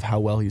of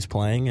how well he's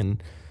playing.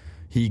 And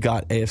he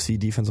got AFC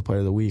Defensive Player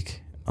of the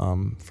Week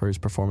for his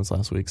performance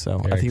last week. So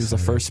I think he was the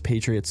first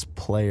Patriots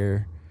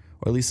player,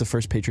 or at least the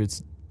first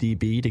Patriots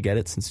DB to get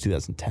it since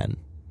 2010.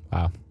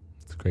 Wow.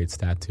 It's a great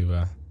stat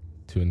to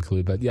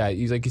include. But yeah,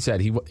 like you said,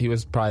 he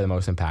was probably the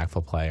most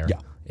impactful player. Yeah.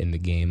 In the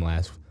game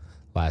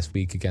last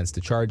week against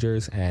the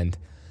Chargers. And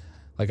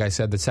like I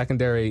said, the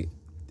secondary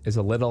is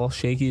a little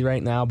shaky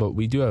right now, but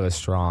we do have a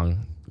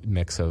strong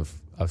mix of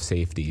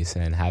safeties,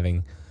 and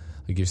having,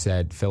 like you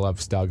said,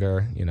 Phillips,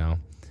 Duggar, you know,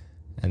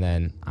 and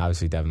then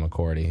obviously Devin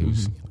McCourty, who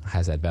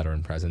has that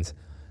veteran presence.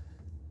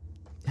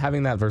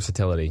 Having that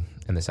versatility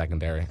in the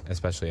secondary,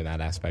 especially in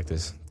that aspect,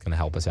 is going to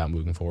help us out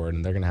moving forward,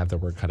 and they're going to have their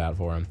work cut out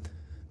for him.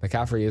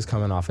 McCaffrey is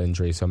coming off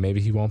injury, so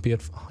maybe he won't be at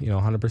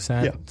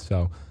 100%. Yeah.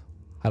 So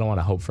I don't want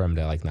to hope for him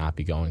to like not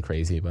be going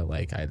crazy, but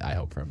like I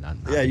hope for him not.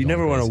 Yeah, you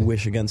never want to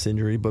wish against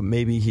injury, but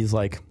maybe he's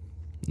like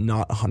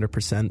not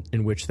 100%,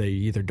 in which they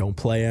either don't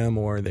play him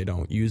or they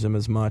don't use him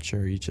as much,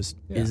 or he just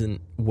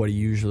isn't what he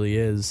usually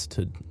is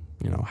to,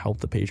 you know,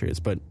 help the Patriots.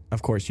 But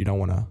of course, you don't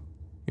want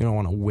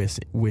to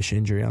wish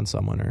injury on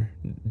someone or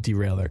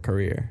derail their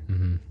career.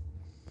 Mm-hmm.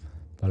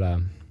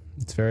 But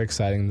it's very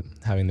exciting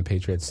having the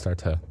Patriots start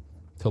to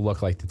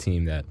look like the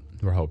team that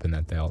we're hoping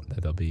that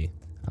they'll be.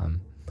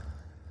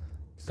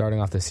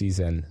 Starting off the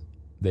season,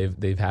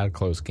 they've had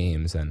close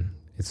games, and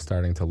it's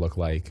starting to look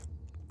like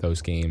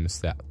those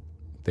games that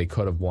they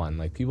could have won.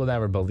 Like, people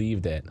never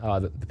believed it. Oh,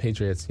 the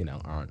Patriots, you know,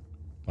 aren't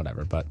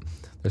whatever, but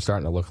they're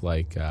starting to look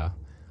like a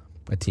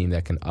team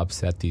that can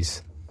upset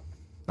these,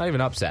 not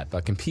even upset,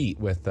 but compete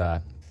with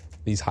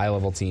these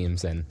high-level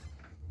teams and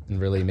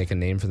really make a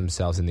name for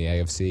themselves in the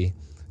AFC,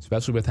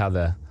 especially with how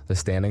the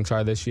standings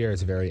are this year.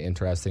 It's very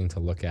interesting to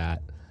look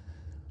at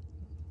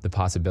the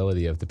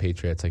possibility of the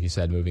Patriots, like you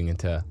said, moving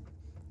into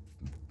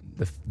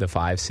the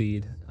 5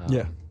 seed.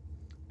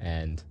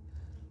 And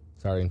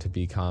starting to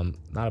become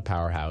not a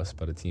powerhouse,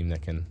 but a team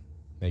that can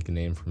make a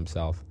name for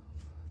himself.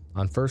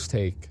 On First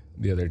Take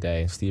the other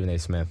day, Stephen A.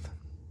 Smith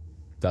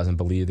doesn't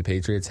believe the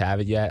Patriots have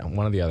it yet.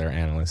 One of the other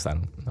analysts, I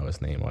don't know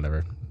his name,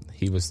 whatever,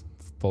 he was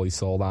fully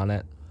sold on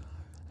it.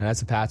 And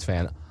as a Pats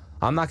fan,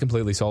 I'm not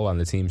completely sold on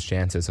the team's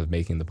chances of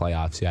making the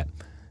playoffs yet.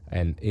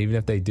 And even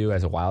if they do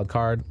as a wild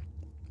card,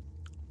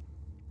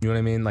 you know what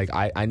I mean? Like,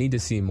 I need to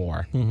see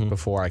more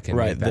before I can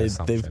make that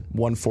assumption. They've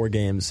won 4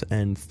 games,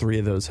 and 3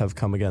 of those have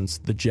come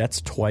against the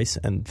Jets twice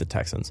and the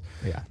Texans.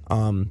 Yeah.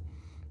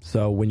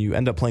 So when you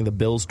end up playing the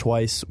Bills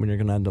twice, when you're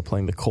going to end up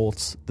playing the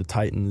Colts, the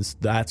Titans,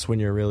 that's when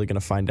you're really going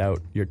to find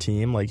out your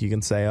team. Like, you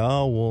can say,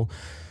 oh, well,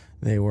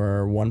 they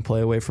were 1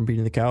 play away from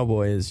beating the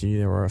Cowboys.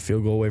 They were a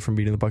field goal away from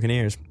beating the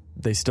Buccaneers.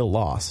 They still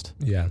lost.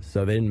 Yeah.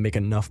 So they didn't make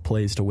enough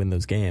plays to win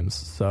those games.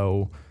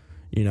 So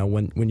You know,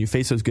 when you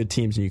face those good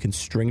teams and you can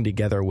string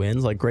together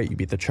wins, like great, you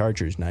beat the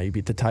Chargers, now you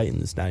beat the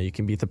Titans, now you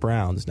can beat the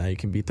Browns, now you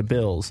can beat the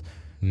Bills.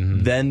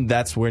 Then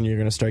that's when you're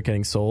going to start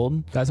getting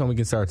sold. That's when we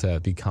can start to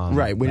become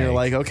Right, when you're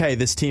like, okay,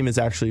 this team is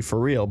actually for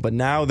real. But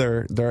now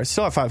they're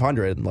still at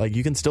 500. Like,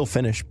 you can still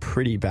finish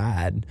pretty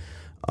bad.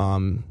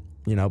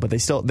 You know, but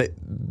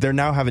they're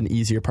now have an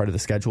easier part of the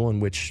schedule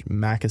in which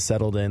Mac is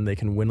settled in. They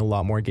can win a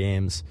lot more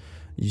games.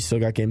 You still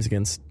got games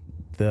against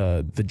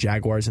the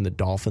Jaguars and the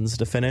Dolphins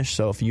to finish.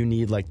 So if you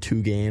need like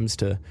 2 games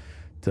to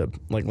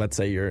like, let's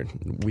say you're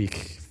week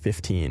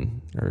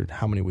 15, or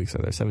how many weeks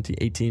are there? 17,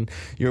 18.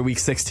 You're week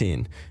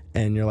 16,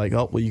 and you're like,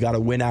 oh, well, you got to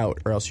win out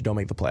or else you don't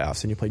make the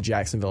playoffs, and you play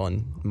Jacksonville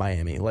and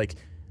Miami. Like,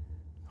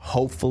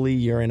 hopefully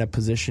you're in a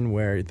position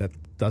where that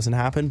doesn't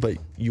happen, but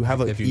you have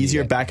an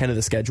easier back end of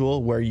the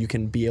schedule where you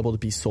can be able to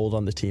be sold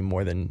on the team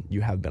more than you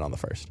have been on the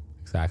first.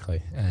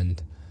 Exactly.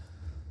 And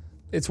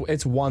it's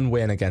one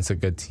win against a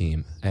good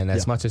team. And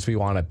as much as we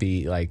want to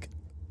be like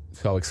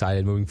so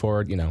excited moving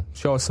forward, you know,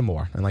 show us some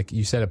more. And like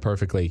you said it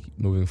perfectly,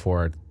 moving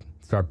forward,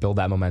 build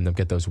that momentum,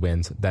 get those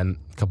wins. Then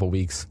a couple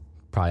weeks,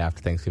 probably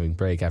after Thanksgiving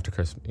break, after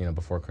Christmas, you know,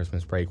 before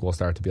Christmas break, we'll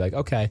start to be like,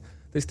 okay,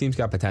 this team's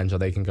got potential.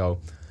 They can go,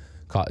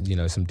 you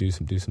know, do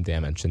some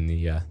damage in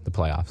the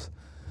playoffs.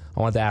 I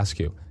wanted to ask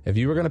you, if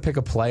you were going to pick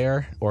a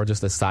player or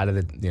just a side of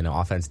the, you know,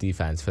 offense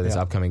defense for this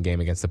upcoming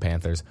game against the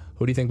Panthers,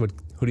 who do you think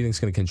is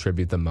going to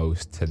contribute the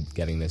most to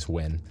getting this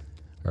win,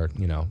 or,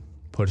 you know,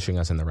 pushing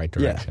us in the right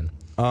direction?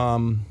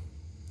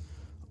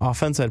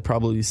 Offense, I'd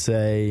probably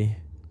say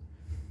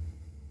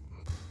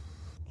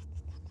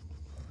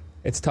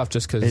it's tough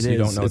just because you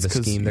don't know the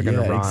scheme they're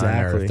going to run,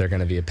 or if they're going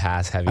to be a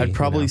pass heavy. I'd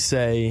probably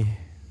say,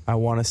 I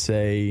want to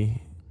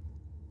say,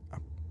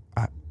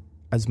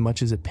 as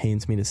much as it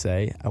pains me to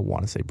say, I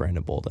want to say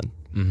Brandon Bolden.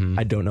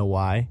 I don't know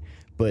why,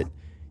 but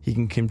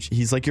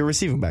he's like your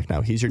receiving back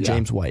now. He's your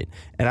James White.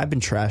 And I've been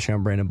trashing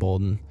on Brandon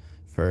Bolden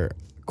for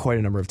quite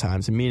a number of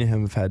times. And me and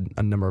him have had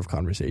a number of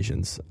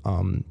conversations.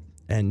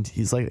 And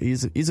he's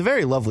a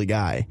very lovely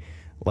guy.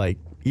 Like,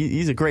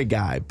 he's a great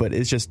guy, but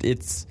it's just,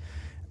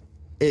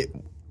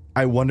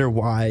 I wonder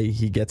why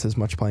he gets as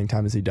much playing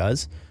time as he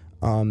does.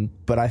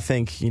 But I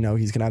think, you know,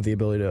 he's going to have the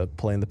ability to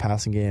play in the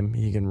passing game.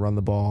 He can run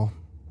the ball.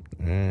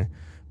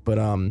 But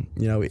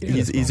you know,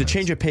 he's a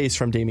change of pace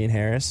from Damian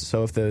Harris.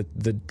 So if the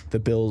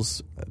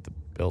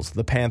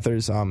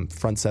Panthers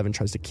front seven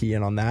tries to key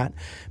in on that,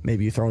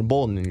 maybe you throw in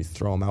Bolden and you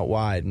throw him out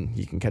wide and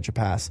he can catch a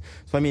pass.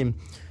 So I mean,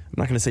 I'm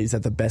not going to say he's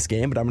at the best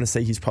game, but I'm going to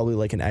say he's probably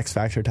like an X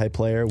factor type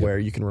player where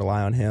you can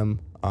rely on him.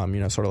 You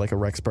know, sort of like a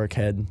Rex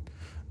Burkhead,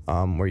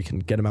 where you can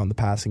get him out in the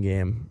passing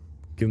game,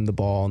 give him the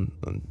ball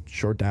in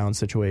short down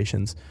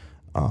situations,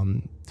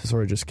 to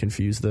sort of just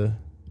confuse the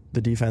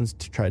defense,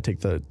 to try to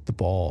take the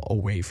ball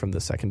away from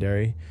the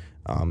secondary,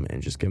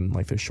 and just give him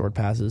like those short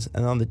passes.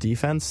 And on the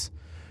defense,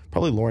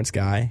 probably Lawrence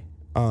Guy.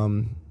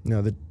 You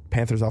know, the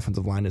Panthers'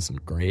 offensive line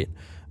isn't great.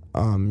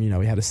 You know,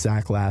 he had a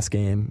sack last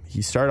game.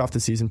 He started off the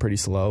season pretty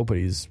slow, but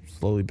he's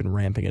slowly been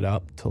ramping it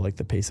up to like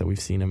the pace that we've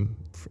seen him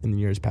in the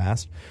years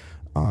past.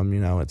 You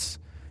know, it's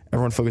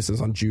everyone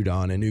focuses on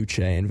Judon and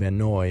Uche and Van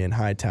Noy and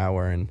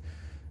Hightower and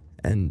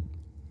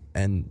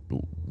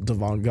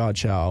Devon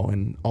Godchow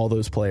and all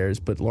those players,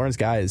 but Lawrence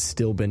Guy has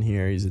still been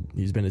here.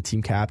 He's been a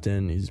team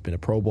captain. He's been a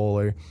Pro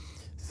Bowler.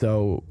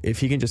 So if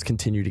he can just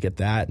continue to get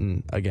that,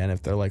 and again,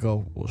 if they're like,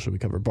 oh, well, should we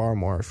cover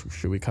Barmore?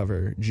 Should we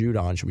cover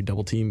Judon? Should we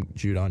double team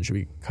Judon? Should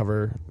we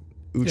cover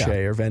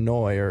Uche or Van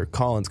Noy or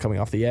Collins coming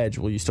off the edge?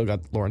 Well, you still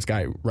got Lawrence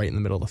Guy right in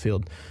the middle of the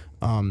field.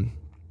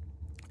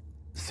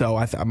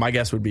 So my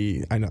guess would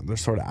be, I know they're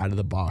sort of out of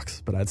the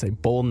box, but I'd say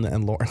Bolden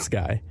and Lawrence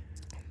Guy.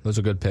 Those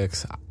are good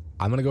picks.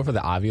 I'm going to go for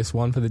the obvious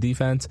one for the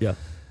defense. Yeah.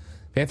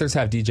 Panthers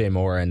have DJ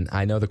Moore, and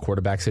I know the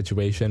quarterback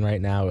situation right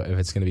now, if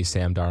it's going to be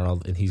Sam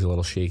Darnold and he's a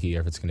little shaky,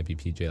 or if it's going to be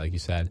PJ, like you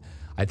said.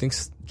 I think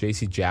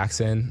J.C.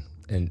 Jackson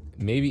and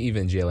maybe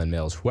even Jalen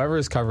Mills, whoever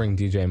is covering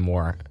DJ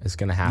Moore, is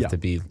going to have to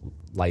be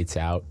lights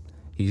out.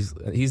 He's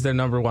their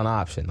number one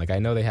option. Like, I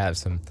know they're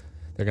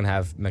going to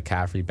have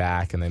McCaffrey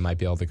back, and they might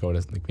be able to go to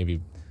like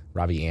maybe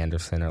Robbie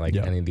Anderson or like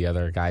any of the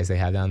other guys they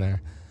have down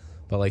there.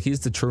 But like, he's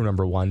the true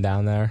number one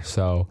down there,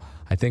 so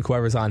I think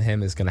whoever's on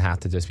him is going to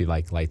have to just be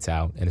like lights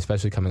out, and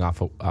especially coming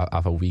off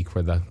a week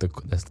where the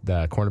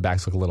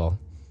cornerbacks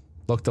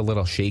looked a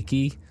little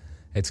shaky.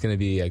 It's going to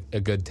be a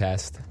good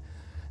test.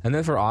 And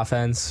then for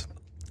offense,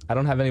 I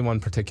don't have anyone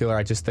particular.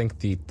 I just think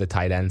the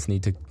tight ends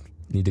need to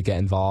get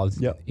involved.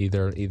 Yep.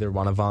 Either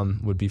one of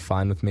them would be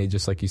fine with me.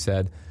 Just like you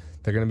said,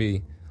 they're going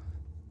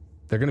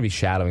to be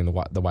shadowing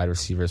the wide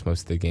receivers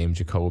most of the game.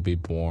 Jacoby,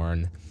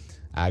 Bourne,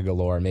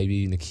 Aguilar,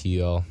 maybe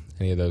Nikhil,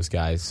 any of those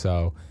guys.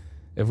 So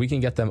if we can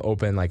get them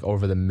open like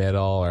over the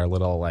middle, or a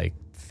little like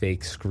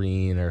fake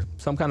screen or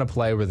some kind of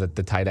play where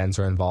the tight ends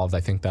are involved,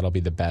 I think that'll be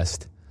the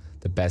best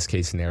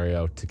case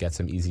scenario to get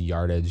some easy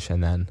yardage,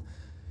 and then,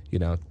 you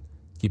know,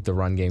 keep the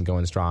run game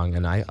going strong.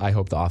 And I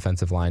hope the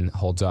offensive line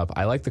holds up.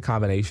 I like the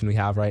combination we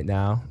have right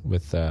now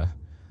with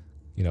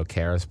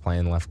Karras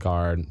playing left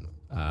guard.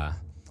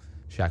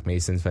 Shaq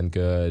Mason's been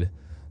good.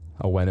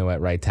 Owenu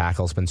at right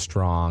tackle's been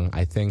strong.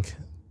 I think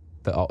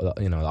the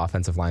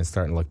offensive line's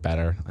starting to look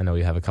better. I know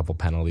you have a couple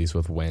penalties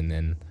with Wynn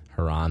and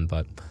Huron,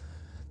 but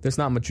there's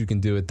not much you can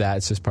do with that.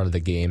 It's just part of the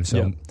game. So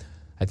Yep.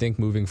 I think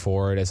moving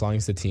forward, as long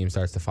as the team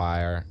starts to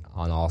fire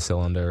on all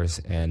cylinders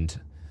and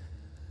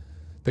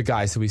the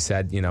guys that we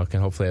said,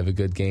 can hopefully have a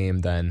good game,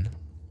 then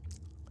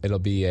it'll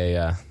be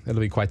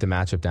quite the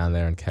matchup down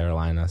there in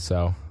Carolina.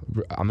 So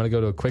I'm going to go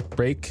to a quick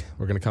break.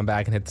 We're going to come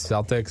back and hit the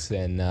Celtics.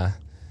 And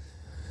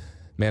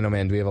man, oh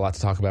man, do we have a lot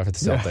to talk about for the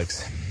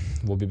Celtics.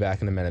 We'll be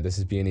back in a minute. This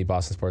is B&E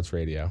Boston Sports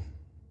Radio.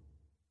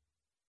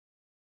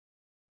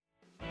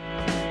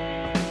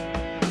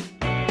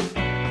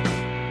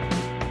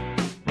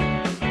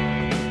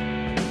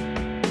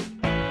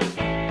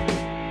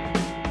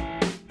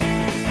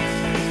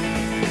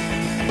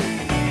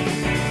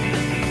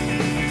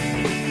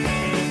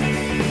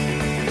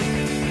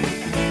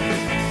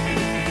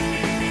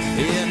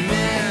 In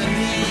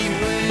many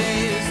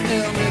ways,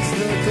 still miss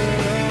the good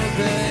old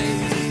days.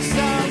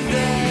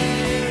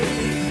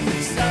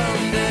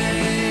 Someday,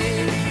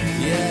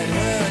 yeah, it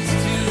hurts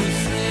to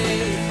say,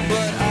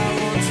 but I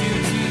want you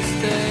to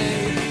stay.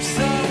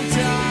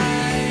 Sometimes,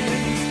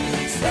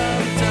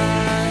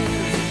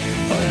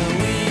 when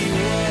we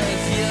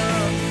was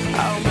young,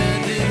 how man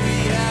did we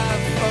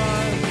have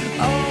fun?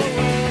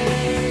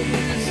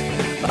 Always,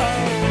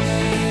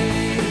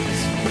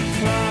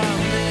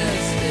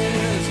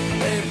 promises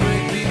they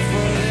break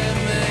before they're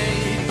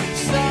made.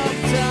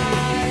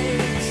 Sometimes,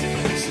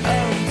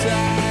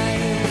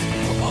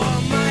 all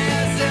my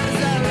essence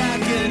are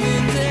lacking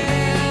in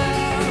depth.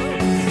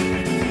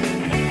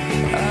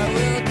 I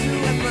will do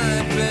my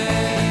best.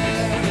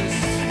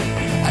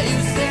 You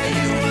say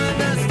you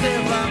wanna stay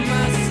by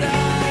my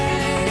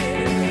side,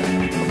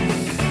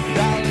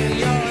 darling.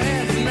 Your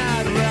head's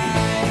not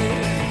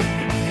right.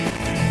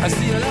 I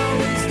see you'll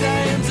always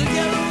stay, and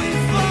together we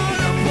fall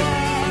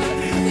apart.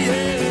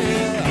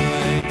 Yeah,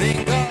 I think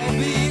I'll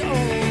be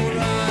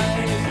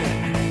alright.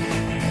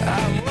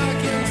 I'm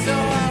working so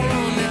I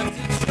won't have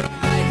to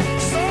try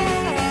so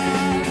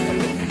hard.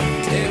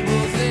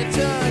 Tables they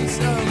turn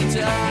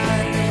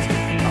sometimes.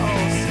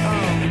 Oh,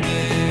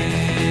 someday.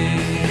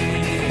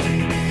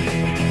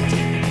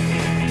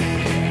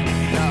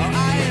 No,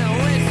 I ain't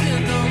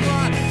wasting no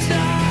more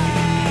time.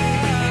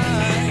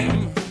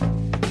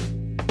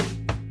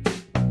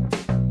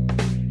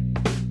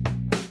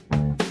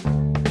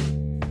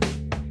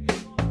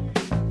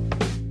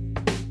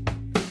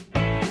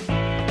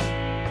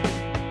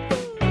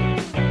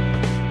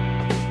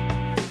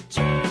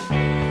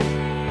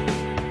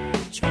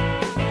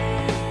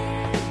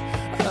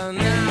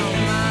 Now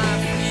my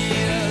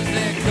fears,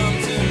 they come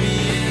to me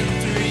in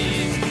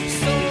threes.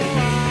 So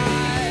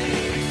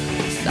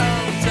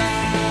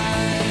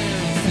sometimes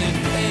they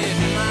fade,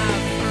 my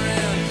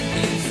friend.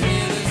 You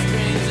say the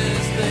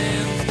strangest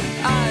things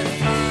I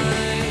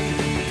find.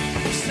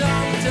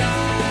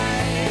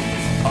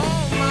 Sometimes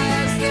all my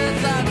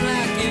essence are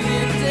lacking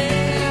in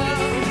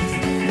depth.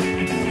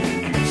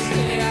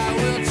 Say I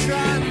will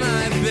try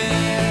my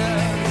best.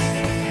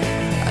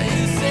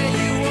 You say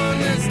you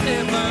wanna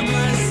stay by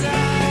my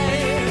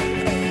side,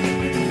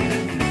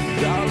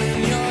 darling.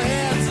 Your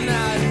head's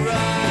not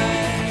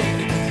right.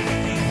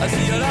 I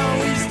see you'll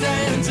always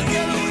stay, and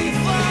together we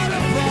fall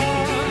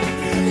apart.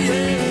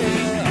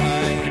 Yeah,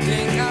 I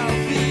think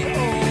I'll be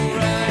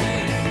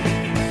alright.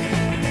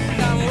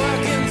 I'm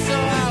working so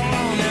I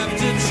won't have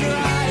to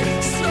try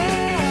so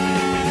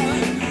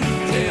hard.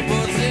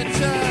 Tables they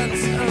turn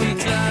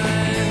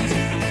sometimes.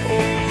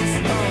 Oh,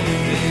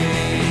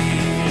 someday.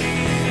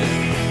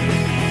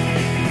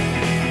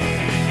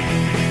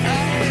 I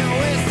ain't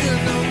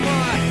wasting no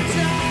more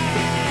time.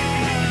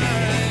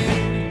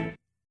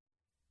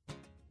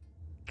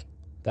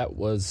 That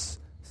was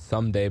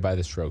Someday by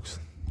The Strokes.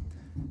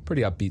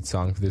 Pretty upbeat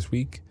song for this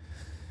week.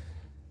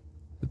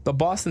 The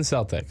Boston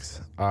Celtics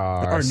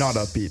Are not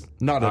upbeat.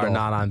 Not at are all.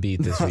 not on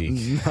beat this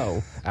week.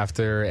 No.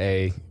 After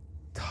a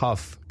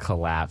tough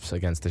collapse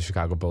against the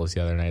Chicago Bulls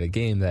the other night, a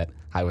game that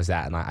I was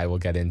at and I will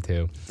get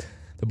into.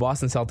 The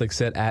Boston Celtics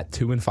sit at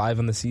 2-5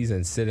 on the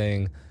season,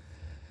 sitting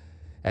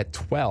at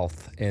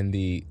 12th in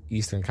the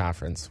Eastern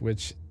Conference,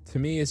 which to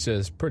me is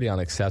just pretty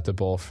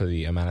unacceptable for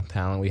the amount of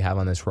talent we have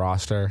on this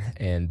roster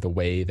and the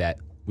way that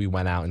we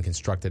went out and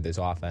constructed this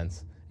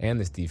offense and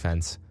this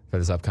defense for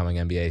this upcoming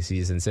NBA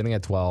season. Sitting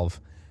at 12,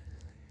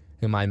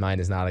 in my mind,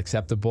 is not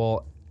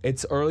acceptable.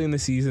 It's early in the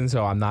season,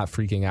 so I'm not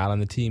freaking out on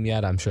the team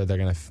yet. I'm sure they're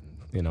going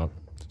to,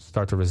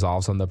 start to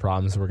resolve some of the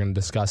problems we're going to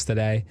discuss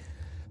today.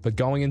 But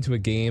going into a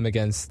game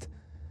against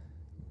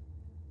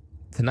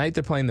tonight,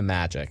 they're playing the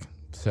Magic,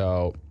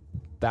 so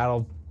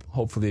that'll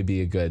hopefully be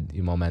a good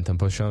momentum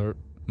pusher.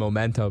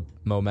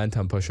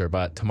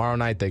 But tomorrow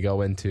night they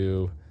go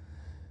into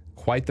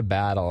quite the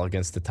battle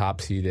against the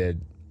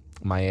top-seeded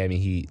Miami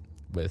Heat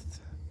with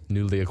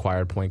newly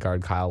acquired point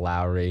guard Kyle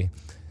Lowry,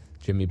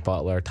 Jimmy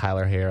Butler,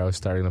 Tyler Herro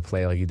starting to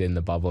play like he did in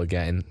the bubble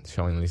again,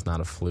 showing that he's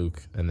not a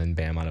fluke, and then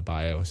Bam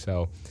Adebayo.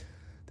 So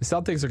the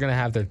Celtics are going to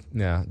have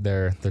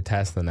their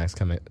test the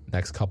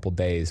next couple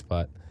days,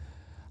 but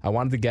I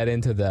wanted to get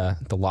into the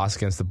loss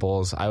against the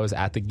Bulls. I was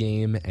at the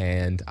game,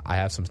 and I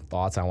have some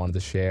thoughts I wanted to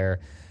share.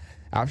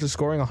 After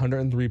scoring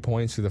 103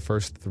 points through the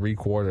first 3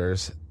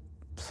 quarters,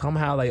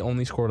 somehow they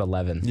only scored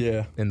 11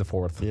 in the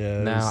fourth.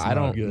 Yeah, now, I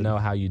don't good. know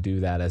how you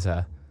do that as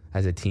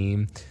a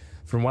team.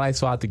 From what I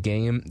saw at the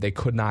game, they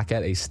could not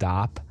get a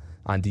stop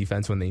on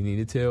defense when they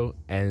needed to,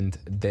 and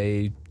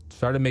they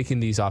started making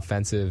these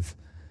offensive,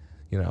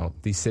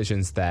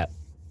 decisions that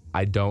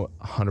I don't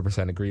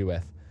 100% agree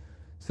with.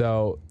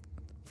 So,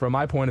 from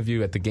my point of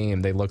view at the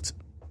game, they looked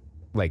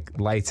like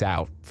lights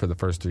out for the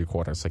first 3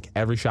 quarters. Like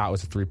every shot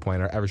was a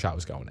 3-pointer, every shot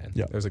was going in.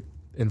 Yep. There was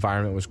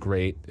environment was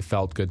great. It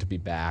felt good to be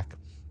back.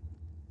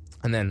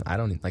 And then I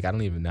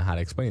don't even know how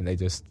to explain it. They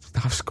just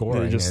stopped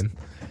scoring. They just and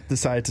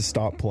decided to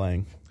stop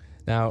playing.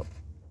 now,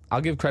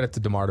 I'll give credit to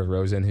DeMar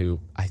DeRozan, who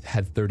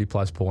had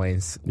 30-plus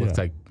points. Looked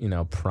like,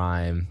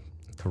 prime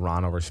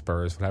Toronto or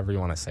Spurs, whatever you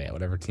want to say it,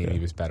 whatever team he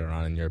was better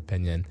on in your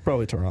opinion.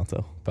 Probably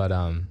Toronto. But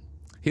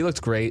he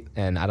looked great,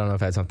 and I don't know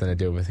if it had something to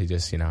do with he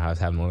just, was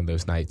having one of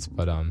those nights.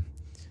 But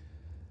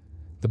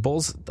the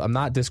Bulls, I'm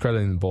not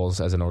discrediting the Bulls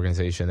as an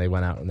organization. They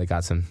went out and they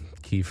got some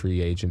key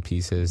free agent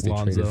pieces. They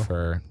Lonzo. traded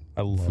for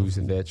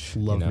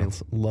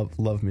Vucevic.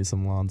 Love me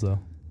some Lonzo.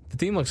 The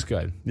team looks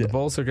good. Yeah. The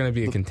Bulls are going to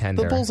be a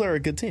contender. The Bulls are a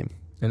good team.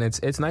 And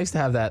it's nice to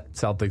have that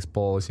Celtics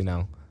Bulls,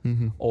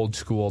 old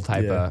school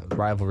type of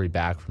rivalry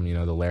back from,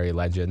 the Larry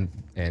Legend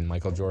and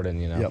Michael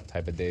Jordan,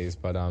 type of days.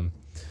 But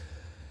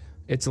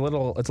it's a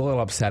little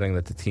upsetting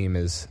that the team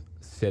is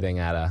sitting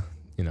at a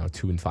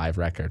 2-5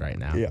 record right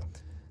now. Yeah.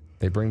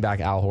 They bring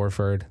back Al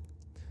Horford,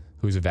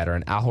 who's a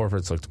veteran. Al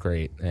Horford's looked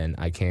great, and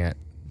I can't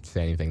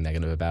say anything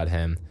negative about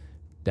him.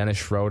 Dennis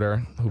Schroeder,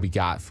 who we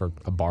got for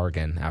a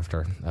bargain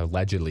after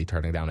allegedly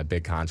turning down a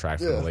big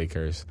contract for the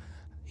Lakers.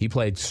 He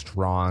played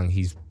strong.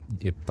 He's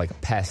like a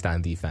pest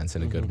on defense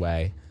in a good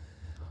way.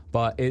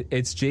 But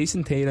it's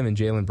Jason Tatum and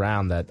Jaylen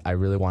Brown that I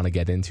really want to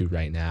get into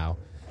right now.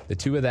 The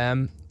two of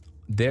them,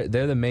 they're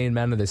the main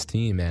men of this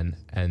team,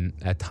 and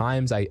at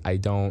times I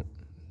don't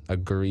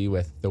agree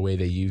with the way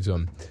they use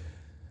them.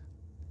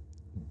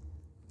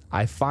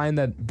 I find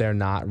that they're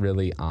not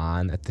really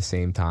on at the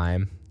same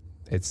time.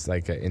 It's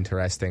like an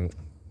interesting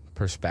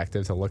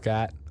perspective to look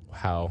at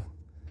how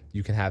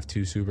you can have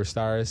 2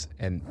 superstars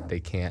and they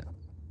can't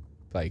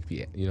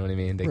be, you know what I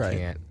mean? They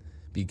can't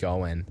be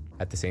going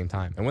at the same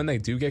time. And when they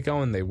do get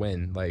going, they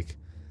win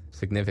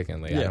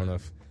significantly. I don't know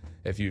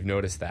if you've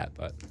noticed that,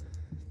 but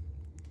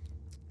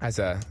as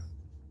an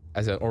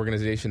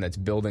organization that's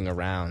building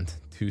around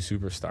 2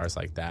 superstars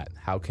like that,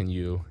 how can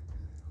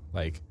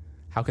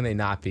they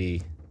not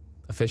be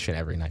efficient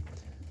every night?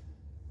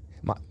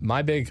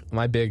 My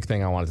big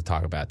thing I wanted to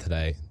talk about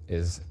today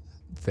is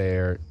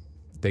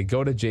they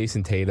go to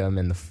Jason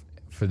Tatum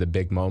for the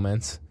big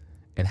moments,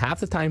 and half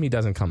the time he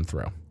doesn't come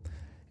through.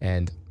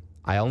 And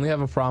I only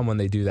have a problem when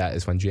they do that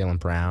is when Jaylen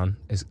Brown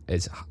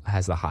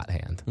has the hot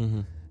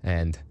hand,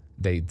 and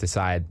they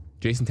decide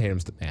Jason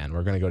Tatum's the man.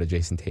 We're going to go to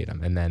Jason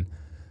Tatum, and then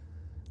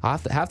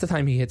half the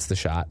time he hits the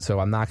shot. So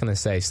I'm not going to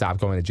say stop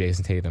going to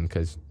Jason Tatum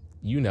because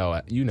you know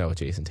what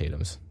Jason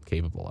Tatum's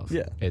capable of.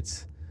 Yeah,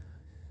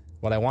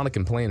 what I want to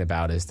complain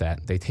about is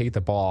that they take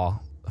the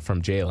ball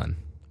from Jaylen,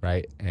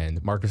 right?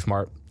 And Marcus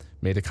Smart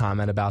made a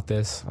comment about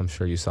this. I'm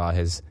sure you saw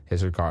his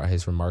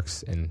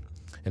remarks in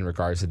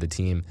regards to the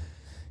team.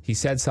 He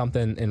said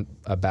something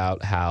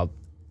about how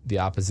the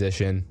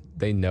opposition,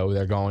 they know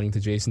they're going to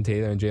Jason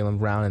Tatum and Jaylen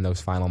Brown in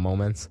those final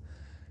moments,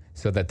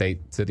 so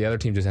the other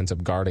team just ends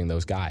up guarding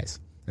those guys.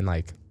 And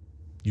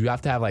you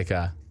have to have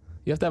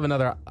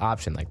another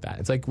option like that.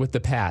 It's like with the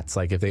Pats,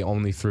 if they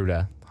only threw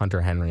to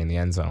Hunter Henry in the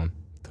end zone,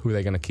 who are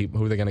they going to keep?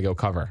 Who are they going to go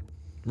cover?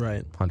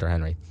 Right, Hunter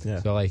Henry. Yeah.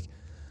 So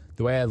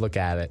the way I look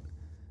at it,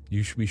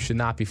 we should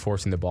not be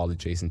forcing the ball to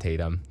Jason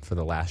Tatum for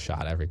the last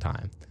shot every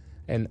time.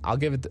 And I'll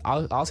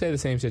say the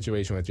same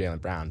situation with Jaylen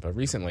Brown. But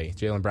recently,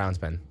 Jaylen Brown's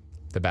been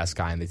the best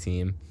guy on the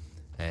team,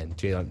 and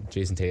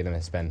Jason Tatum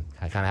has been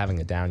kind of having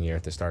a down year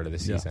at the start of the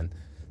season.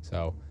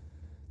 So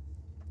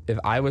if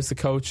I was the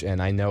coach,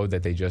 and I know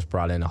that they just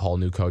brought in a whole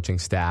new coaching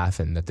staff,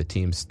 and that the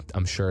team's,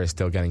 I'm sure, is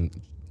still getting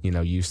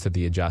used to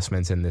the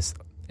adjustments in the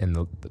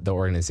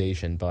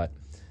organization, but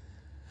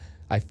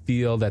I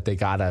feel that they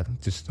gotta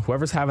just,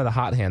 whoever's having the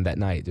hot hand that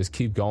night, just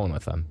keep going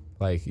with them.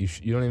 You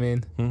know what I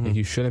mean? Mm-hmm.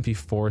 You shouldn't be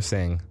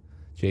forcing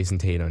Jason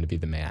Tatum to be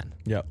the man.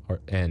 Yep.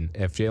 And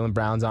if Jaylen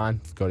Brown's on,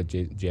 go to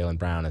Jaylen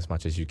Brown as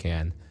much as you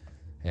can.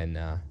 And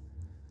I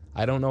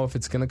don't know if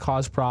it's going to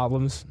cause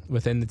problems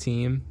within the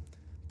team,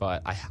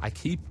 but I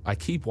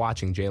keep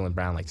watching Jaylen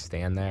Brown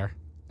stand there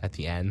at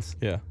the ends.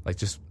 Yeah.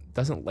 He's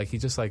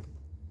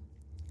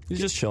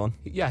just chilling.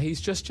 Yeah,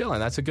 he's just chilling.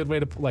 That's a good way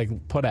to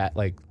put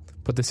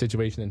the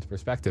situation into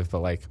perspective.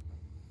 But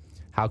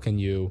how can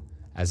you,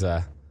 as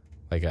a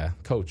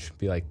coach,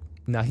 be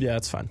no, yeah,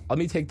 it's fine. Let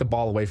me take the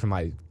ball away from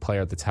my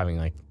player that's having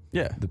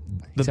the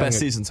best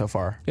season so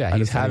far. Yeah,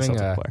 he's having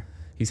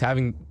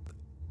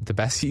the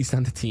best season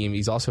on the team.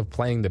 He's also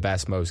playing the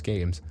best most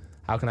games.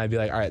 How can I be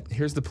all right,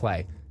 here's the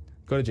play,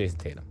 go to Jason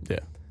Tatum? Yeah,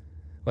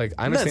 I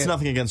understand. That's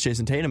nothing against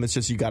Jason Tatum. It's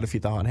just you got to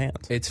feed the hot hand.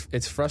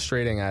 It's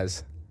frustrating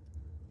as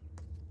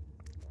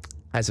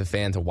as a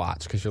fan to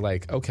watch because you're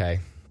like, okay,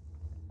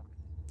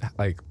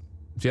 like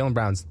Jaylen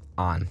Brown's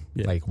on.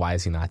 Yeah. Like, why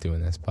is he not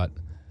doing this? But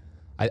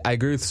I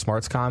agree with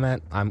Smart's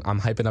comment. I'm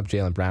hyping up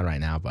Jaylen Brown right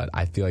now, but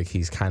I feel like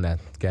he's kind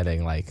of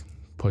getting like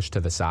pushed to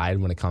the side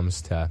when it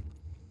comes to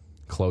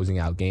closing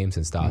out games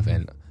and stuff.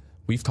 And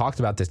we've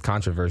talked about this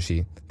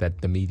controversy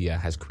that the media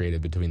has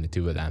created between the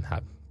two of them.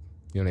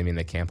 You know what I mean?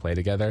 They can't play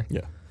together.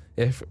 Yeah.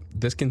 If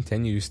this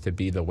continues to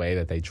be the way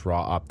that they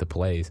draw up the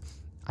plays,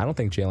 I don't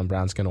think Jaylen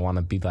Brown's going to want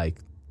to be like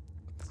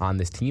on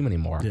this team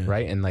anymore,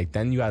 right? And like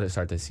then you got to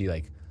start to see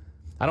like,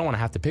 I don't want to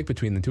have to pick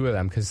between the two of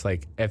them because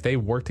like if they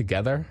work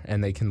together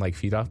and they can like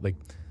feed off, like,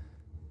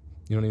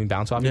 you know what I mean,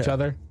 bounce off each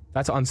other,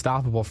 that's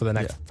unstoppable for the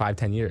next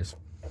 5-10 years.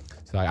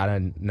 So I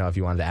don't know if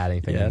you wanted to add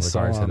anything in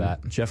regards to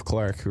that. Jeff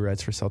Clark, who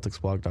writes for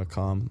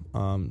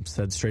CelticsBlog.com,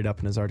 said straight up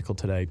in his article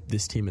today,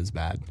 this team is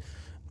bad.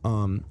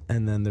 And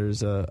then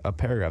there's a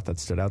paragraph that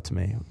stood out to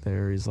me.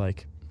 There he's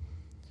like,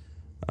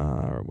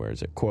 where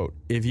is it? Quote,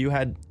 if you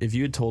had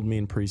told me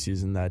in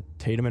preseason that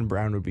Tatum and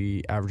Brown would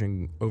be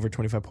averaging over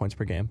 25 points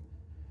per game,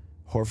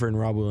 Horford and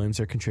Rob Williams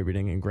are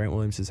contributing, and Grant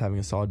Williams is having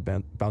a solid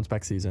bounce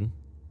back season,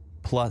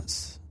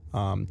 plus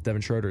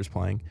Devin Schroeder is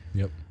playing.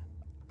 Yep.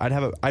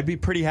 I'd be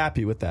pretty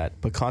happy with that,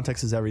 but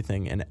context is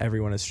everything, and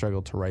everyone has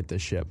struggled to right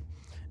this ship.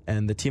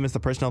 And the team has the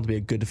personnel to be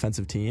a good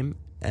defensive team,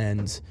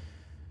 and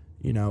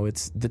you know,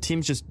 it's the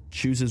team just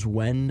chooses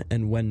when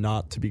and when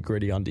not to be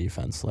gritty on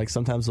defense. Like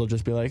sometimes they'll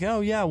just be like,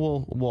 oh yeah,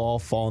 we'll all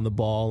fall on the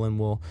ball and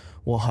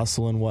we'll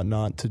hustle and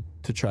whatnot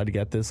to try to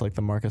get this, like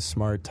the Marcus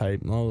Smart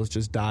type. Oh, let's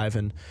just dive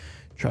and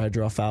try to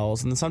draw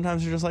fouls. And then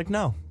sometimes you're just like,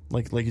 no,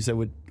 like you said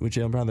with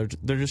Jaylen Brown,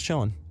 they're just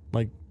chilling.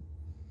 Like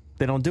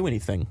they don't do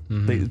anything.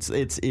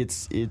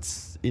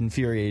 It's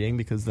infuriating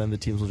because then the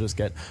teams will just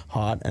get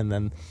hot and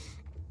then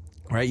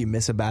you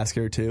miss a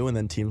basket or two and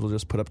then teams will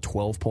just put up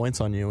 12 points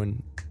on you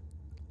and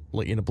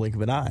in a blink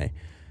of an eye.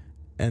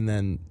 And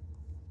then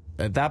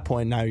at that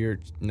point now you're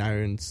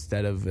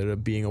instead of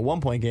it being a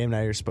 1-point game,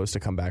 now you're supposed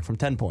to come back from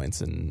 10 points,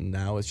 and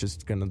now it's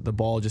just the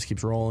ball just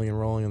keeps rolling and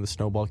rolling and the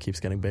snowball keeps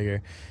getting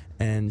bigger.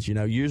 And you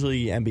know,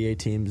 usually NBA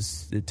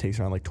teams, it takes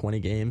around like 20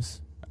 games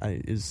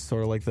is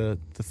sort of like the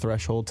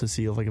threshold to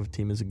see if like if a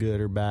team is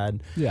good or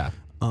bad. Yeah.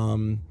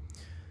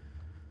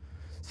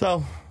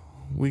 So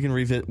we can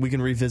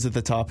revisit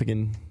the topic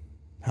in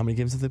how many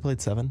games have they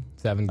played? 7?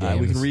 7 games.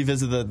 We can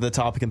revisit the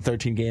topic in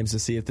 13 games to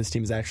see if this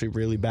team is actually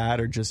really bad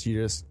or you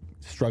just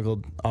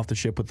struggled off the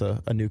ship with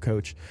a new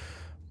coach.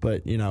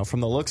 But you know, from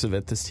the looks of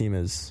it, this team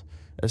is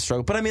a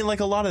struggle. But I mean,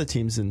 like a lot of the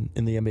teams in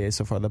the NBA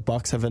so far, the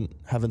Bucks haven't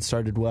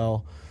started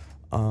well.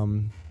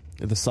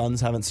 The Suns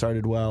haven't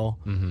started well.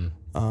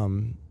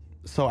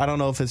 So I don't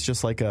know if it's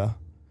just like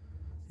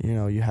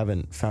you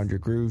haven't found your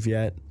groove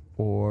yet,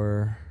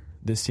 or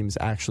this team's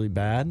actually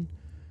bad.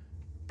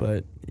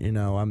 But you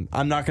know, I'm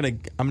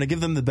gonna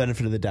give them the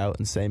benefit of the doubt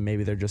and say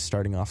maybe they're just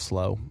starting off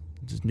slow,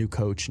 just new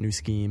coach, new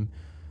scheme.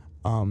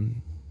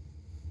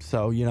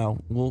 So you know,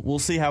 we'll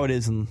see how it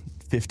is in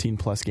 15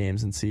 plus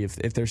games and see if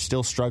they're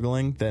still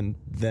struggling. Then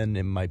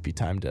it might be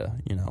time to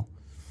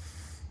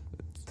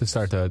to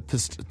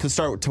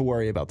start to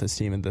worry about this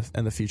team and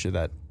the future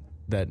that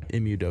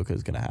Ime Udoka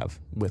is going to have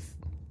with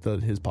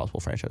his possible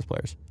franchise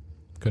players.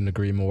 Couldn't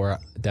agree more.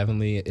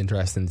 Definitely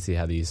interesting to see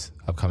how these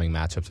upcoming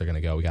matchups are going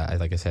to go. We got,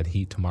 like I said,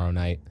 Heat tomorrow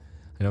night.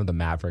 I know the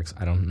Mavericks,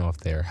 I don't know if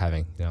they're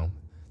having,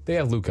 they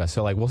have Luka,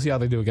 so like we'll see how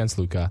they do against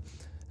Luka.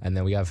 And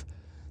then we have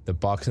the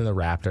Bucks and the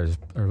Raptors.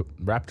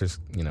 Raptors,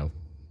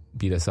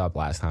 beat us up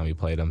last time we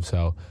played them.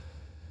 So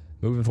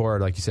moving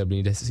forward, like you said, we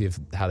need to see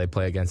how they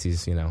play against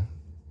these,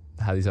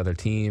 how these other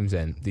teams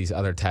and these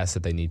other tests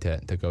that they need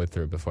to go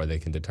through before they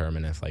can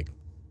determine if like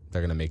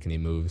they're going to make any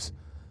moves.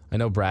 I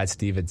know Brad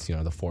Stevens,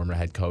 the former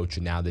head coach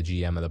and now the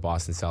GM of the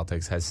Boston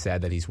Celtics, has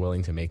said that he's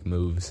willing to make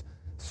moves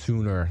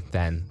sooner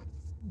than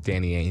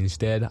Danny Ainge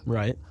did.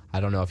 Right.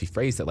 I don't know if he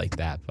phrased it like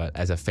that, but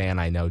as a fan,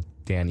 I know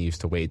Danny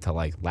used to wait till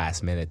like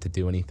last minute to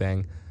do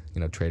anything,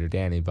 Trader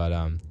Danny. But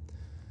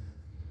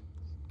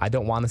I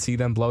don't want to see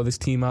them blow this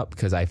team up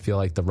because I feel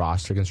like the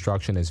roster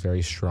construction is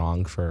very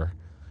strong for,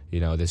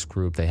 this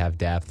group. They have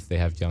depth. They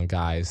have young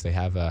guys. They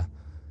have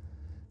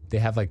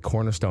like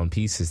cornerstone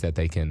pieces that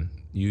they can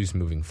use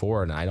moving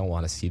forward, and I don't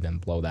want to see them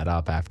blow that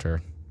up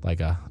after like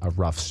a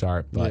rough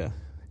start. But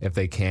if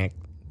they can't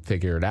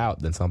figure it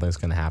out, then something's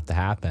going to have to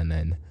happen,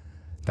 and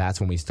that's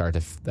when we start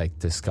to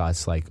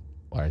discuss like,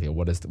 all right,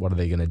 what are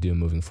they going to do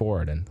moving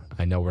forward? And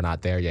I know we're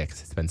not there yet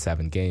because it's been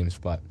 7 games,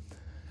 but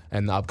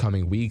in the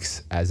upcoming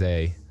weeks, as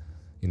a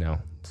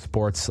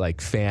sports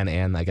like fan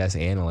and I guess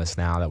analyst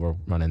now that we're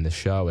running the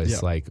show,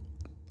 is like,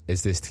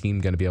 is this team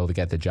going to be able to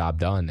get the job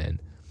done?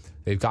 And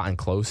they've gotten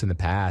close in the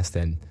past,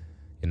 and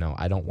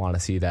I don't want to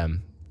see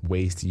them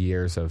waste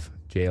years of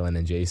Jaylen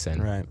and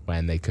Jason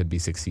when they could be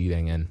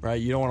succeeding. And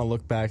you don't want to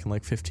look back in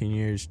like 15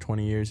 years,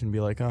 20 years, and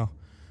be like, oh,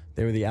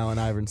 they were the Allen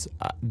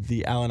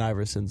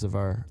Iversons of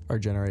our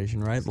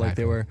generation, right? Exactly. Like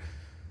they were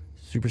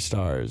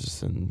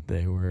superstars and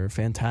they were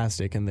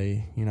fantastic, and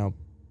they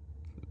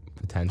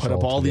potential put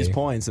up all these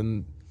points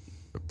and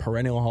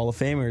perennial Hall of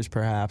Famers,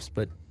 perhaps,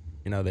 but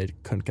they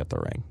couldn't get the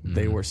ring.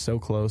 They were so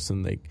close,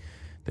 and they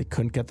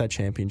couldn't get that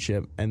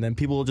championship. And then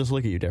people will just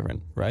look at you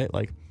different, right?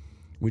 Like,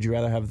 would you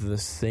rather have the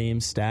same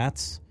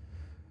stats,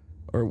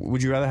 or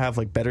would you rather have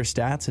like better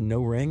stats and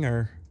no ring,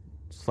 or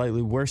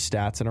slightly worse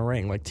stats and a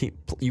ring? Like,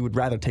 you would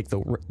rather take the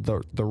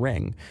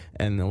ring,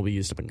 and it'll be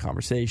used up in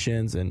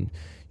conversations. And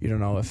you don't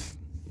know if,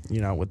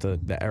 with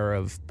the era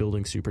of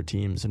building super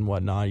teams and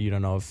whatnot, you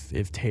don't know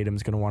if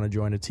Tatum's going to want to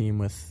join a team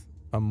with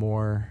a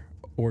more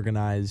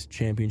organized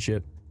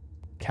championship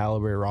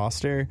caliber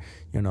roster.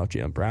 You don't know if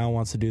Jaylen Brown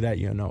wants to do that.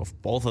 You don't know if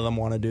both of them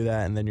want to do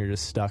that, and then you're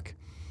just stuck.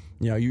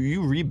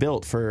 You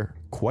rebuilt for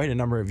quite a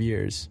number of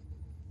years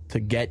to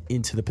get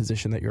into the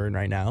position that you're in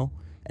right now,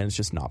 and it's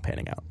just not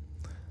panning out.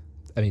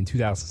 I mean,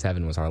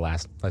 2007 was our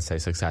last, let's say,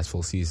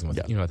 successful season with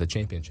at the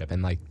championship,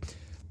 and like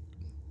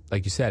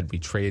you said, we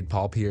traded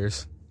Paul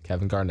Pierce,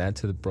 Kevin Garnett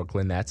to the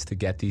Brooklyn Nets to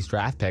get these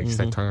draft picks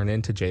that turn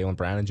into Jaylen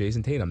Brown and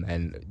Jason Tatum,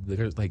 and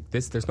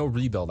there's no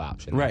rebuild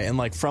option, right? And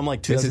like from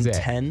like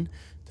 2010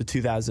 to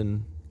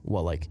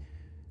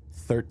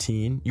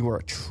 2013, you were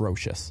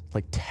atrocious,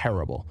 like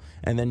terrible.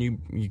 And then you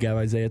get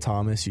Isaiah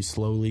Thomas, you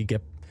slowly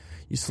get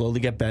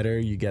better.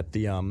 You get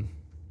the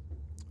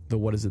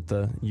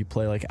you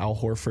play like Al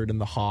Horford and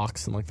the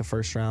Hawks in like the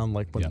first round,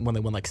 like when they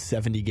won like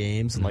 70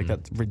 games and like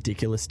that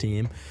ridiculous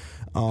team.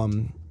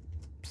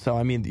 So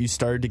I mean, you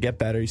started to get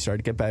better,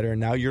 and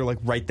now you're like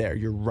right there.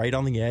 You're right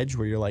on the edge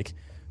where you're like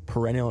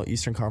perennial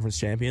Eastern Conference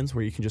champions,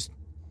 where you can just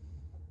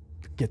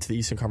get to the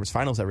Eastern Conference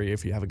Finals every year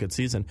if you have a good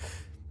season.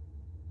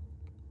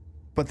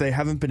 But they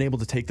haven't been able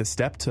to take the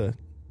step to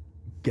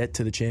get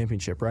to the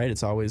championship, right?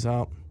 It's always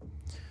fell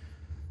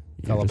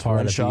apart,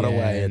 one shot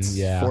away. End, it's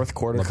fourth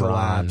quarter LeBron,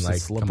 collapse. like,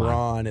 It's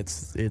LeBron.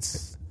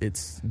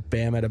 It's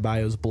Bam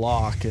Adebayo's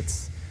block.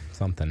 It's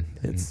something.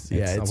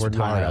 We're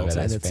tired of it.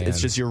 And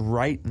it's just you're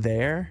right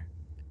there,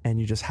 and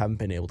you just haven't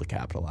been able to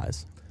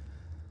capitalize.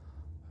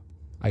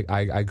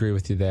 I agree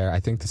with you there. I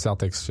think the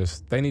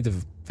Celtics they need to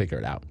figure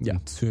it out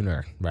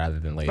sooner rather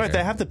than later. Right,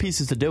 they have the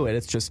pieces to do it.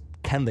 It's just,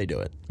 can they do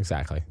it?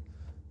 Exactly.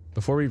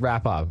 Before we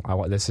wrap up,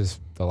 this is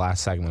the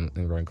last segment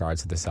in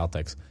regards to the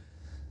Celtics.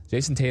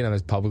 Jason Tatum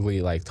has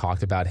publicly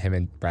talked about him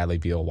and Bradley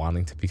Beal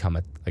wanting to become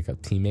a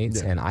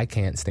teammates, and I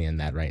can't stand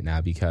that right now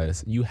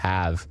because you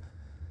have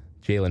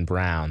Jaylen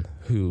Brown,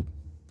 who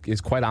is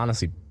quite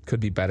honestly could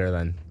be better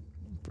than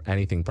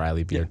anything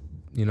Bradley Beal.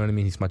 You know what I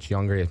mean? He's much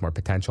younger, he has more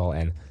potential,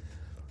 and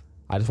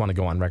I just want to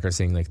go on record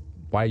saying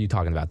why are you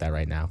talking about that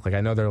right now? I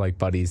know they're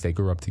buddies, they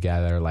grew up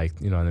together,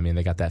 you know what I mean?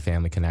 They got that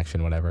family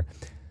connection, whatever.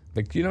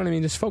 You know what I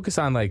mean? Just focus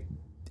on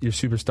your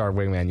superstar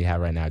wingman you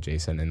have right now,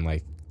 Jason,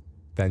 and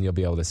then you'll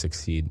be able to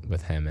succeed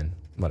with him and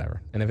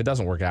whatever. And if it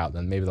doesn't work out,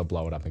 then maybe they'll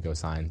blow it up and go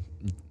sign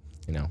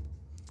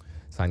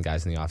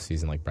guys in the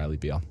offseason like Bradley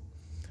Beal.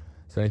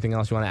 Is there anything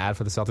else you want to add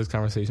for the Celtics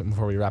conversation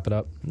before we wrap it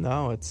up?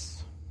 No,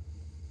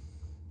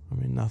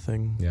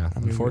 nothing. Yeah,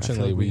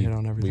 unfortunately,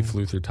 we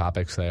flew through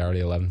topics today, already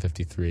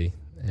 11:53,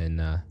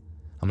 and I'm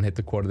going to hit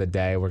the quote of the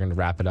day. We're going to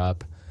wrap it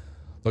up.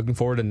 Looking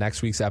forward to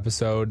next week's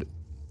episode,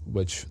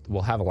 which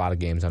will have a lot of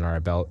games on our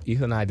belt.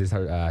 Ethan and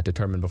I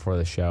determined before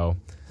the show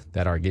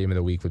that our game of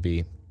the week would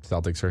be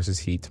Celtics versus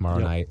Heat tomorrow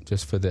night,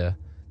 just for the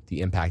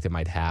impact it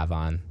might have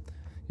on,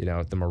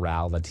 the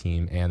morale of the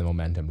team and the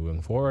momentum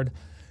moving forward.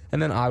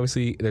 And then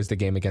obviously there's the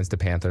game against the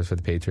Panthers for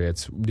the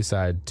Patriots. We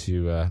decided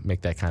to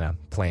make that kind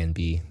of plan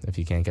B if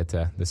you can't get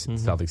to the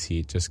Celtics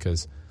Heat, just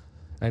because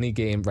any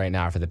game right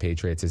now for the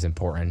Patriots is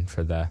important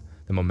for the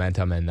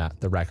momentum and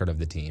the record of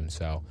the team.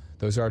 So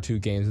those are our two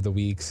games of the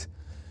weeks.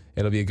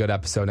 It'll be a good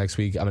episode next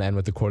week. I'm going to end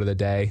with the quote of the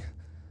day.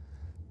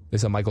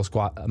 This is a Michael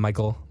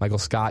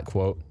Scott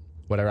quote.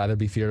 Would I rather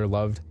be feared or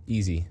loved?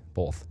 Easy,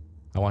 both.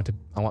 I want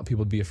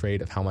people to be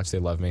afraid of how much they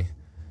love me.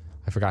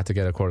 I forgot to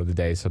get a quote of the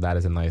day, so that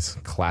is a nice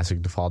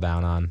classic to fall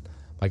down on.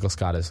 Michael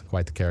Scott is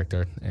quite the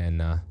character,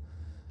 and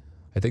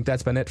I think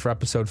that's been it for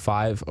episode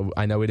 5.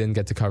 I know we didn't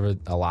get to cover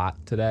a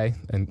lot today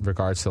in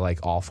regards to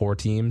all 4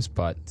 teams,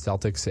 but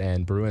Celtics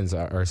and Bruins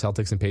or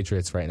Celtics and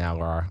Patriots right now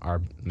are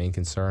our main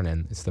concern,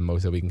 and it's the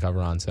most that we can cover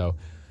on. So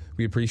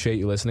we appreciate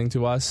you listening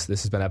to us.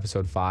 This has been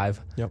episode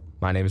 5. Yep.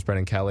 My name is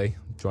Brendan Kelly,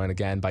 joined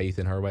again by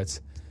Ethan Hurwitz.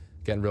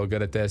 Getting real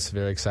good at this.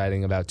 Very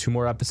exciting. About 2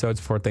 more episodes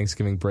before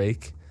Thanksgiving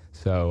break.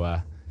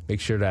 So make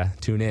sure to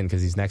tune in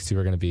because these next 2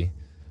 are going to be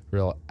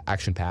real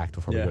action-packed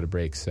before we go to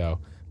break. So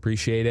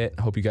appreciate it.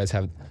 Hope you guys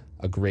have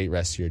a great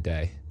rest of your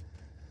day.